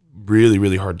was really,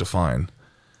 really hard to find.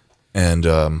 And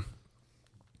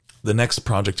the next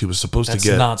project he was supposed That's to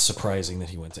get. not surprising that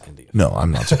he went to India. No,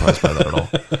 I'm not surprised by that at all.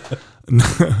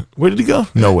 Where did he go?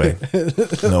 No way.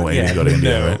 No way Yeah, he'd go to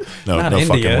India, no. right? No, Not no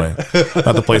India. fucking way.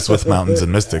 Not the place with mountains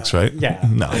and mystics, right? Yeah.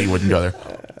 No, he wouldn't go there.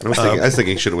 I was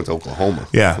thinking he should have went to Oklahoma.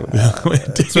 Yeah.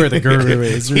 That's where the guru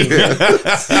is.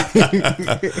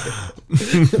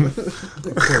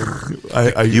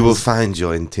 You will find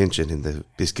your intention in the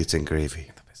biscuits and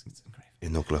gravy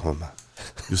in Oklahoma.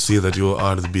 You see that you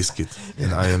are the biscuit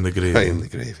and I am the gravy. I am the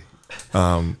gravy.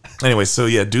 Anyway, so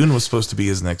yeah, Dune was supposed to be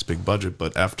his next big budget,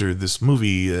 but after this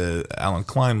movie, Alan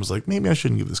Klein was like, maybe I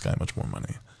shouldn't give this guy much more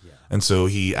money. Yeah. And so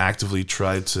he actively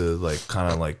tried to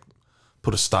kind of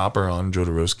put a stopper on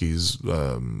Jodorowsky's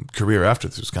career after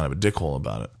this. He was kind of a dickhole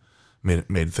about it.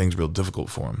 Made things real difficult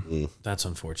for him. That's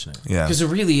unfortunate. Yeah. Because it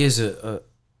really is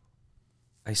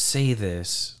I say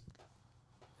this,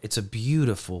 it's a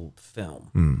beautiful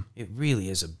film. It really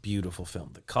is a beautiful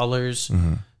film. The colors,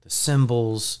 the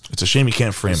symbols. It's a shame you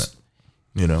can't frame it.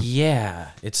 You know? Yeah.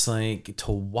 It's like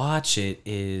to watch it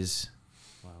is,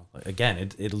 well, again,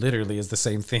 it literally is the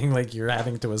same thing. Like you're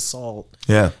having to assault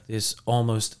Yeah. this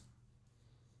almost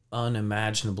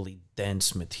unimaginably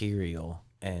dense material.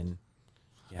 And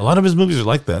A lot of his movies are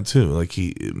like that too. Like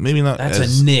maybe not. that's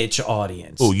as, a niche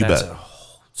audience. Oh, you that's bet. A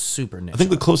super niche. I think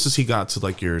the closest he got to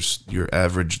like your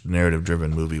average narrative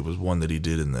driven movie was one that he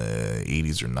did in the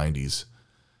 80s or 90s.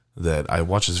 That I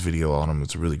watched this video on him.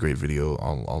 It's a really great video.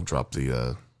 I'll drop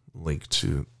the link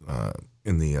to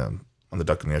in the on the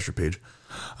Duck and the Asher page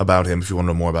about him if you want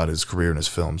to know more about his career and his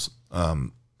films.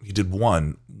 He did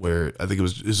one where I think it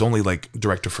was his only like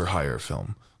director for hire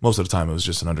film. Most of the time, it was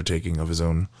just an undertaking of his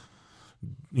own,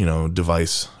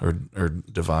 device or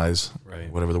devise, Right.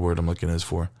 whatever the word I'm looking is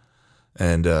for.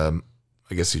 And I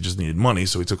guess he just needed money,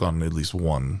 so he took on at least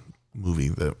one movie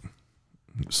that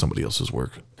somebody else's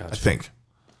work. Gotcha. I think,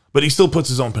 but he still puts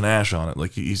his own panache on it.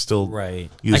 Like he still Right.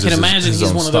 I uses can imagine his he's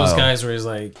own one of those style. guys where he's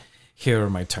like, here are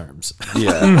my terms.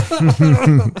 Yeah.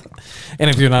 And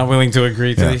if you're not willing to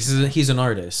agree to Yeah. it, he's an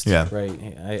artist. Yeah. Right.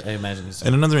 I imagine he's.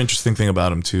 And another interesting thing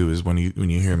about him too is when you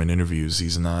hear him in interviews,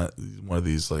 he's not one of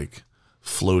these like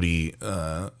floaty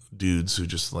dudes who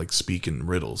just like speak in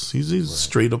riddles. He's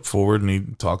straight up forward, and he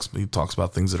talks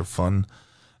about things that are fun.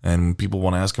 And when people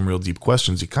want to ask him real deep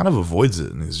questions, he kind of avoids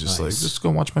it, and he's just like, "Just go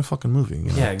watch my fucking movie."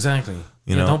 You know? Yeah, exactly.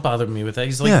 You know? Don't bother me with that.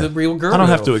 He's like Yeah. the real girl. I don't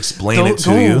have to explain it to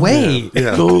go you. away.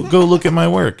 Yeah. Go look at my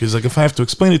work. He's like, if I have to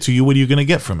explain it to you, what are you going to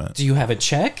get from it? Do you have a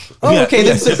check? Oh, Yeah, okay,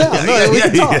 then sit down. We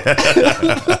can talk.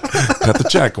 Cut the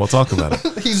check. We'll talk about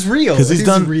it. He's real. Because he's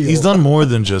done real. he's done more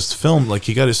than just film. Like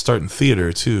he got his start in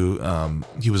theater too.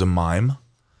 He was a mime.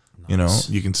 You know,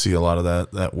 you can see a lot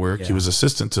of that work. He Yeah. was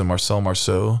assistant to Marcel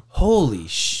Marceau. Holy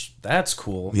that's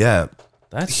cool. Yeah,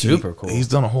 That's super cool. He's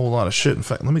done a whole lot of shit. In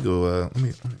fact, let me go. Let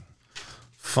me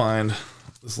find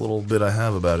this little bit I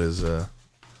have about his.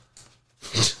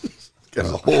 Got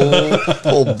a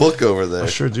whole book over there. I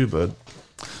sure do, bud.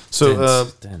 So,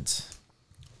 dense.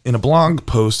 in a blog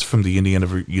post from the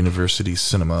Indiana University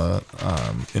Cinema,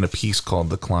 in a piece called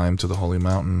 "The Climb to the Holy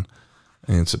Mountain,"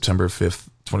 in September 5th,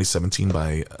 2017,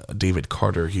 by David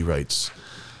Carter, he writes,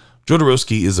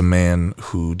 Jodorowsky is a man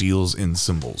who deals in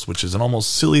symbols, which is an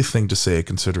almost silly thing to say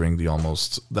considering that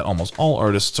almost all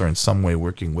artists are in some way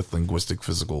working with linguistic,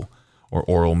 physical, or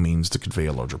oral means to convey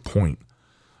a larger point.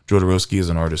 Jodorowsky is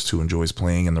an artist who enjoys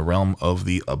playing in the realm of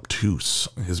the obtuse.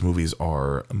 His movies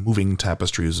are moving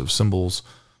tapestries of symbols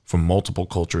from multiple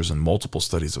cultures and multiple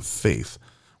studies of faith,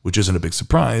 which isn't a big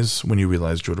surprise when you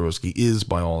realize Jodorowsky is,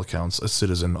 by all accounts, a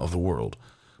citizen of the world.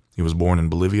 He was born in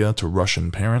Bolivia to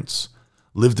Russian parents,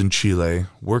 lived in Chile,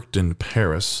 worked in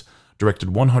Paris,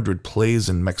 directed 100 plays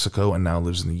in Mexico, and now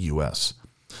lives in the U.S.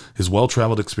 His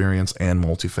well-traveled experience and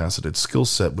multifaceted skill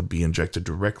set would be injected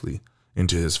directly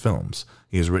into his films.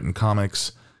 He has written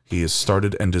comics, he has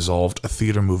started and dissolved a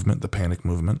theater movement, the Panic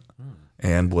Movement,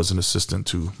 and was an assistant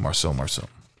to Marcel Marceau.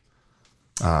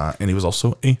 and he was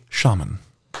also a shaman.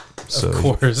 So Of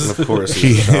course. Of course,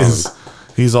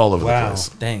 he's all over the Wow. place.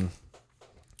 Dang.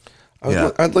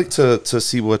 I'd like to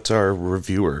see what our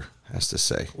reviewer has to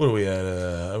say. What are we at?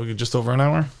 Are we just over an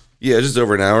hour? Yeah, just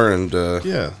over an hour, and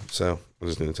yeah. So I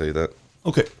was just going to tell you that.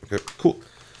 Okay. Okay, cool.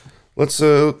 Let's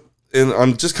and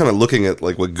I'm just kind of looking at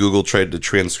like what Google tried to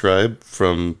transcribe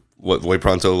from what Voy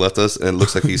Pronto left us, and it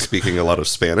looks like he's speaking a lot of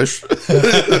Spanish.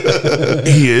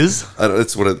 He is.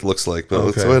 That's what it looks like. But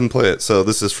let's Okay. go ahead and play it. So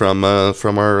this is from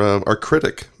our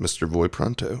critic, Mr. Voy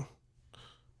Pronto.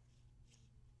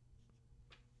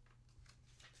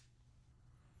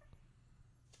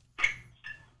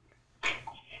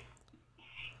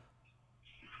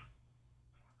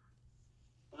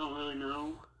 I don't really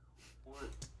know what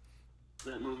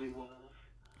that movie was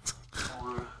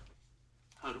or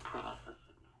how to process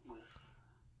it with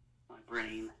my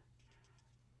brain.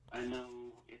 I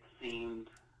know it seemed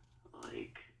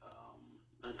like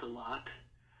that's a lot.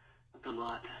 That's a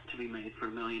lot to be made for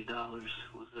 $1 million.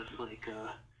 Was this like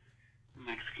a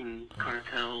Mexican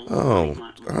cartel?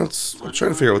 Oh, I'm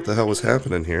trying to figure out what the hell was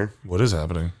happening here. What is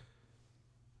happening?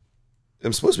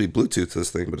 I'm supposed to be Bluetooth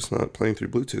this thing, but it's not playing through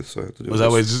Bluetooth, so I have to do Was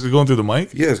that way? Is it going through the mic?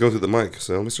 Yeah, it's going through the mic,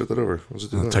 so let me start that over. I'll just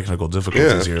do that. Technical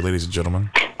difficulties Yeah. here, ladies and gentlemen.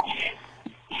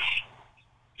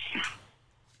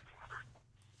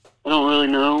 I don't really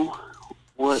know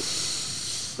what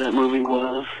that movie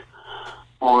was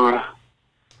or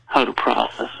how to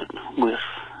process it with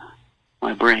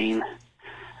my brain.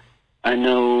 I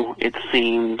know it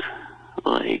seemed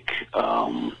like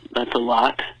that's a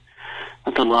lot.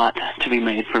 That's a lot to be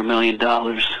made for $1 million.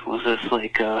 Was this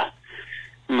like a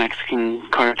Mexican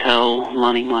cartel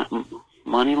money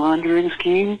laundering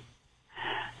scheme?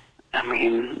 I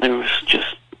mean, there was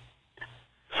just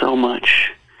so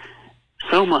much.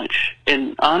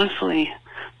 And honestly,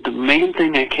 the main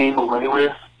thing I came away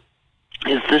with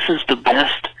is this is the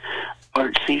best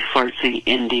artsy-fartsy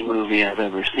indie movie I've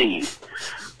ever seen,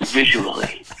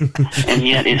 visually. And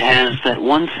yet it has that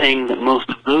one thing that most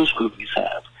of those movies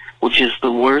have, which is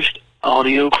the worst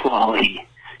audio quality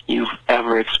you've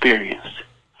ever experienced.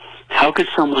 How could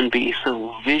someone be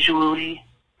so visually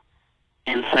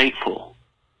insightful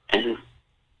and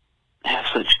have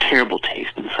such terrible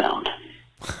taste in sound?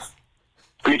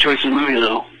 Great choice in movie,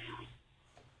 though.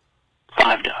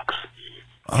 5 ducks.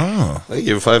 Oh, I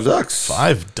gave it $5.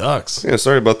 5 ducks. Yeah,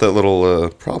 sorry about that little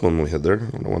problem we had there. I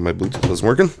don't know why my Bluetooth wasn't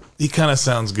working. He kind of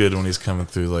sounds good when he's coming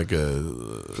through like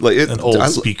Like an old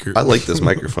speaker. I like this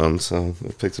microphone, so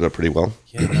I picked it up pretty well.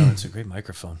 Yeah, no, it's a great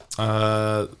microphone.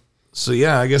 So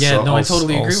yeah, I guess. Yeah, I'll, no, I I'll-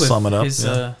 totally I'll agree with sum it up. his.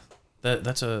 Yeah.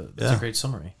 That's a Yeah. great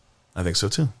summary. I think so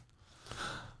too.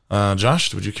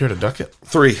 Josh, would you care to duck it?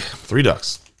 3. 3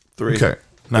 ducks. 3. Okay.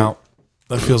 Now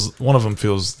that feels one of them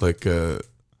feels like a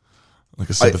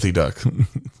sympathy duck.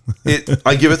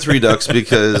 I give it 3 ducks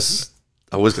because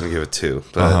I was going to give it 2,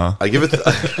 but I give it.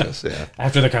 Yeah,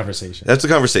 After the conversation. that's the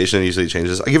conversation. It usually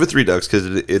changes. I give it 3 ducks because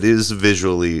it is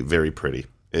visually very pretty.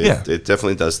 Yeah. It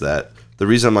definitely does that. The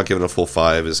reason I'm not giving it a full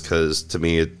 5 is because to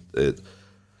me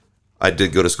I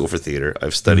did go to school for theater.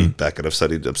 I've studied Beckett. I've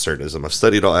studied absurdism. I've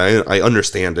studied all. I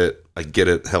understand it. I get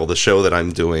it. Hell, the show that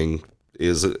I'm doing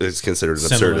is considered an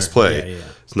Similar. absurdist play. Yeah.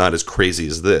 It's not as crazy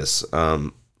as this.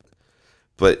 But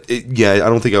I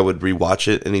don't think I would rewatch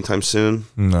it anytime soon.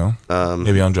 No.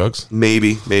 Maybe on drugs.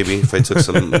 Maybe if I took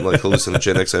some like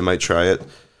hallucinogenics, I might try it.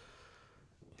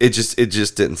 It just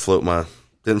didn't float my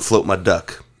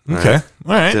duck. Okay. All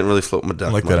right. Didn't really float my duck.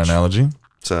 I like much. that analogy.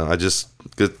 So I just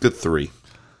good 3.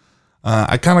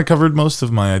 I kind of covered most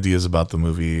of my ideas about the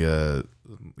movie,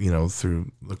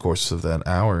 through the course of that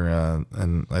hour.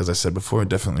 And as I said before, it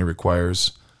definitely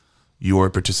requires your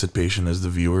participation as the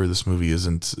viewer. This movie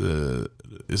isn't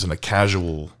a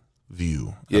casual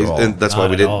view at all. And that's Not why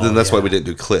we at didn't. all, Then that's why yeah. we didn't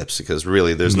do clips because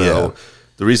really, there's Yeah. no.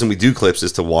 The reason we do clips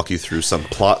is to walk you through some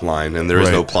plot line, and there is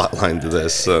no Right. plot line to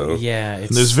this. So Yeah,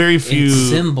 it's, There's very few- It's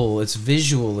symbol. It's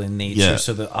visual in nature, Yeah.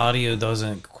 so the audio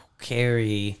doesn't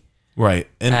carry Right.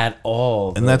 And at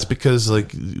all. and that's because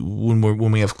like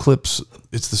when we have clips,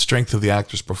 it's the strength of the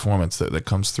actor's performance that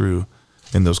comes through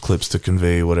in those clips to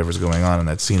convey whatever's going on in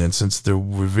that scene. And since there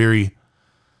were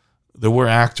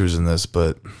actors in this,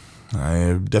 but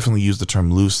I definitely use the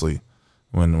term loosely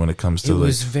when it comes to It like,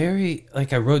 was very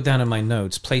like I wrote down in my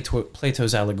notes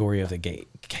Plato's allegory of the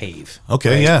cave.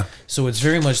 okay, right? yeah, So it's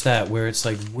very much that where it's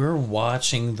like we're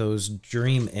watching those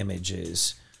dream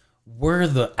images. We're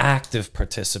the active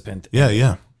participant. yeah.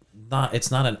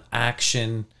 It's not an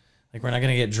action. Like we're not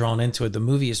going to get drawn into it. The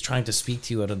movie is trying to speak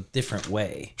to you in a different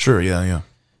way, Sure, yeah,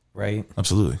 right?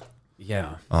 absolutely.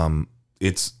 Yeah.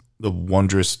 It's the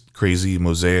wondrous, crazy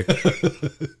mosaic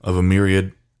of a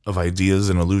myriad of ideas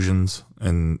and illusions,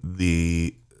 and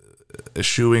the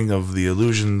eschewing of the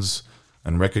illusions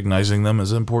and recognizing them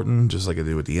is important, just like I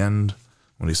do at the end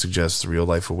when he suggests real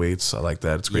life awaits. I like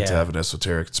that. It's great to have an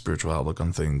esoteric spiritual outlook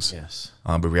on things. Yes.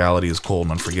 But reality is cold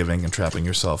and unforgiving, and trapping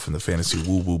yourself in the fantasy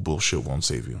woo-woo bullshit won't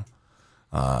save you.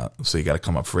 So you got to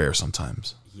come up for air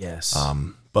sometimes. Yes.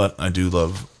 But I do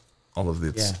love all of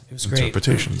its it was great.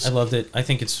 interpretations. I loved it. I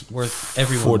think it's worth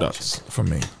everyone 4 watching. ducks from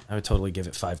me. I would totally give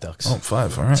it 5 ducks. Oh,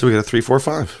 5. All right. So we got a 3, 4,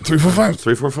 5. 3, 4, 5.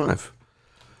 3, 4, 5.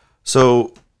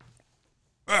 So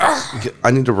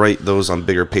I need to write those on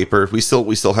bigger paper. We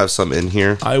still have some in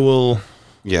here. I will.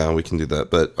 Yeah, we can do that.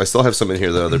 But I still have some in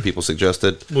here that other people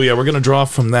suggested. Well, yeah, we're gonna draw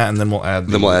from that, and then we'll add.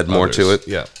 Then we'll add more others. to it.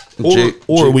 Yeah. Jay-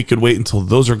 We could wait until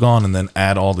those are gone and then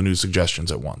add all the new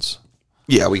suggestions at once.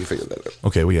 Yeah, we can figure that out.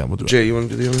 Okay. Well, yeah, we'll do Jay, you want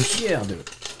to do the others? Yeah, I'll do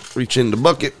it. Reach in the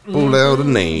bucket, pull out a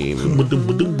name. I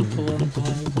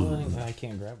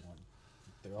can't grab one.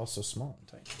 They're all so small and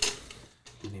tight.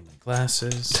 I need my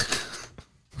glasses.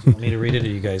 You want me to read it, or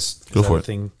you guys? Go for it.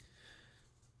 Thing?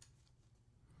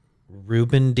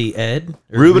 Ruben D. Ed?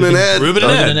 Or Ruben and Ed. Ruben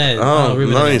and Ed. Oh,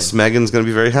 Ruben and nice. Ed. Megan's going to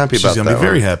be very happy She's about gonna that. be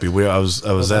very one. happy. I was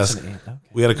That's asked. an 8. Okay.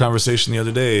 We had a conversation the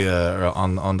other day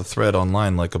on the thread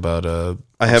online, like about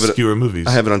I have obscure movies.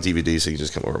 I have it on DVD, so you can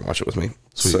just come over and watch it with me.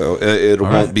 Sweet. So it All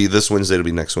won't right. be this Wednesday; it'll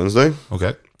be next Wednesday.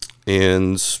 Okay.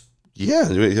 And yeah,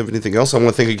 do you have anything else? I want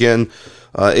to thank again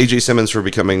AJ Simmons for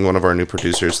becoming one of our new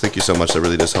producers. Thank you so much. That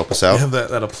really does help us out. You have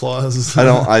that applause.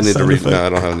 I need to sound read. effect? No, I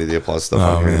don't have any of the applause stuff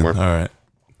Oh, on here man. anymore. All right.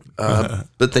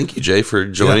 But thank you, Jay, for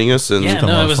joining us. And Yeah, Come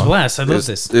no, on, it was fun. a blast. I love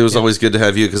this. it was always good to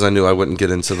have you because I knew I wouldn't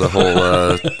get into the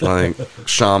whole like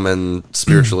shaman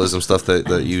spiritualism stuff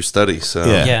that you study. So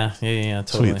Yeah. Yeah,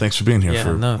 totally. Sweet. Thanks for being here. Yeah,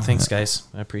 for no, thanks, guys.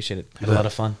 I appreciate it. Had a lot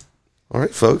of fun. all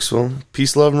right, folks. Well,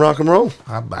 peace, love, and rock and roll.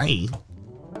 Bye.